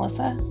days,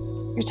 Melissa?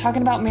 You're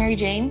talking about Mary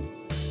Jane?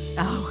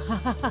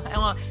 Oh,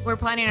 well, we're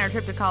planning our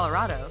trip to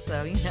Colorado,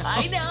 so you know.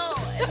 I know.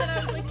 And then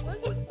I was like,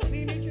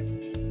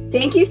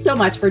 Thank you so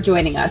much for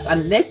joining us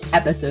on this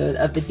episode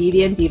of the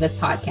DVM Divas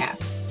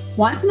podcast.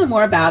 Want to know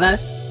more about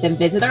us? Then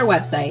visit our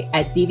website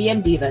at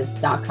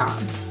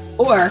dvmdivas.com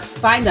or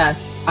find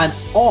us on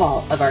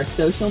all of our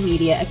social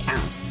media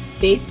accounts: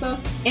 Facebook,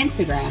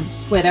 Instagram,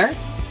 Twitter,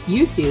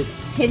 YouTube,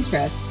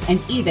 Pinterest,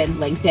 and even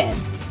LinkedIn.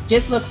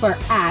 Just look for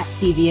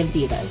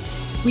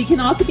 @DVMDivas. We can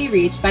also be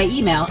reached by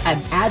email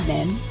at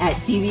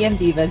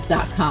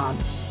admin@dvmdivas.com.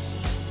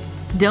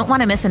 Don't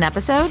want to miss an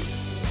episode?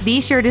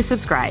 Be sure to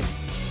subscribe.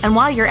 And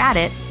while you're at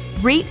it,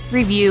 rate,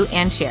 review,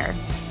 and share.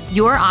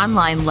 Your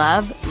online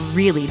love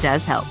really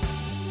does help.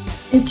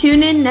 And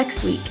tune in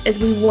next week as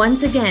we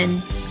once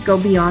again go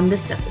beyond the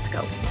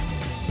stethoscope.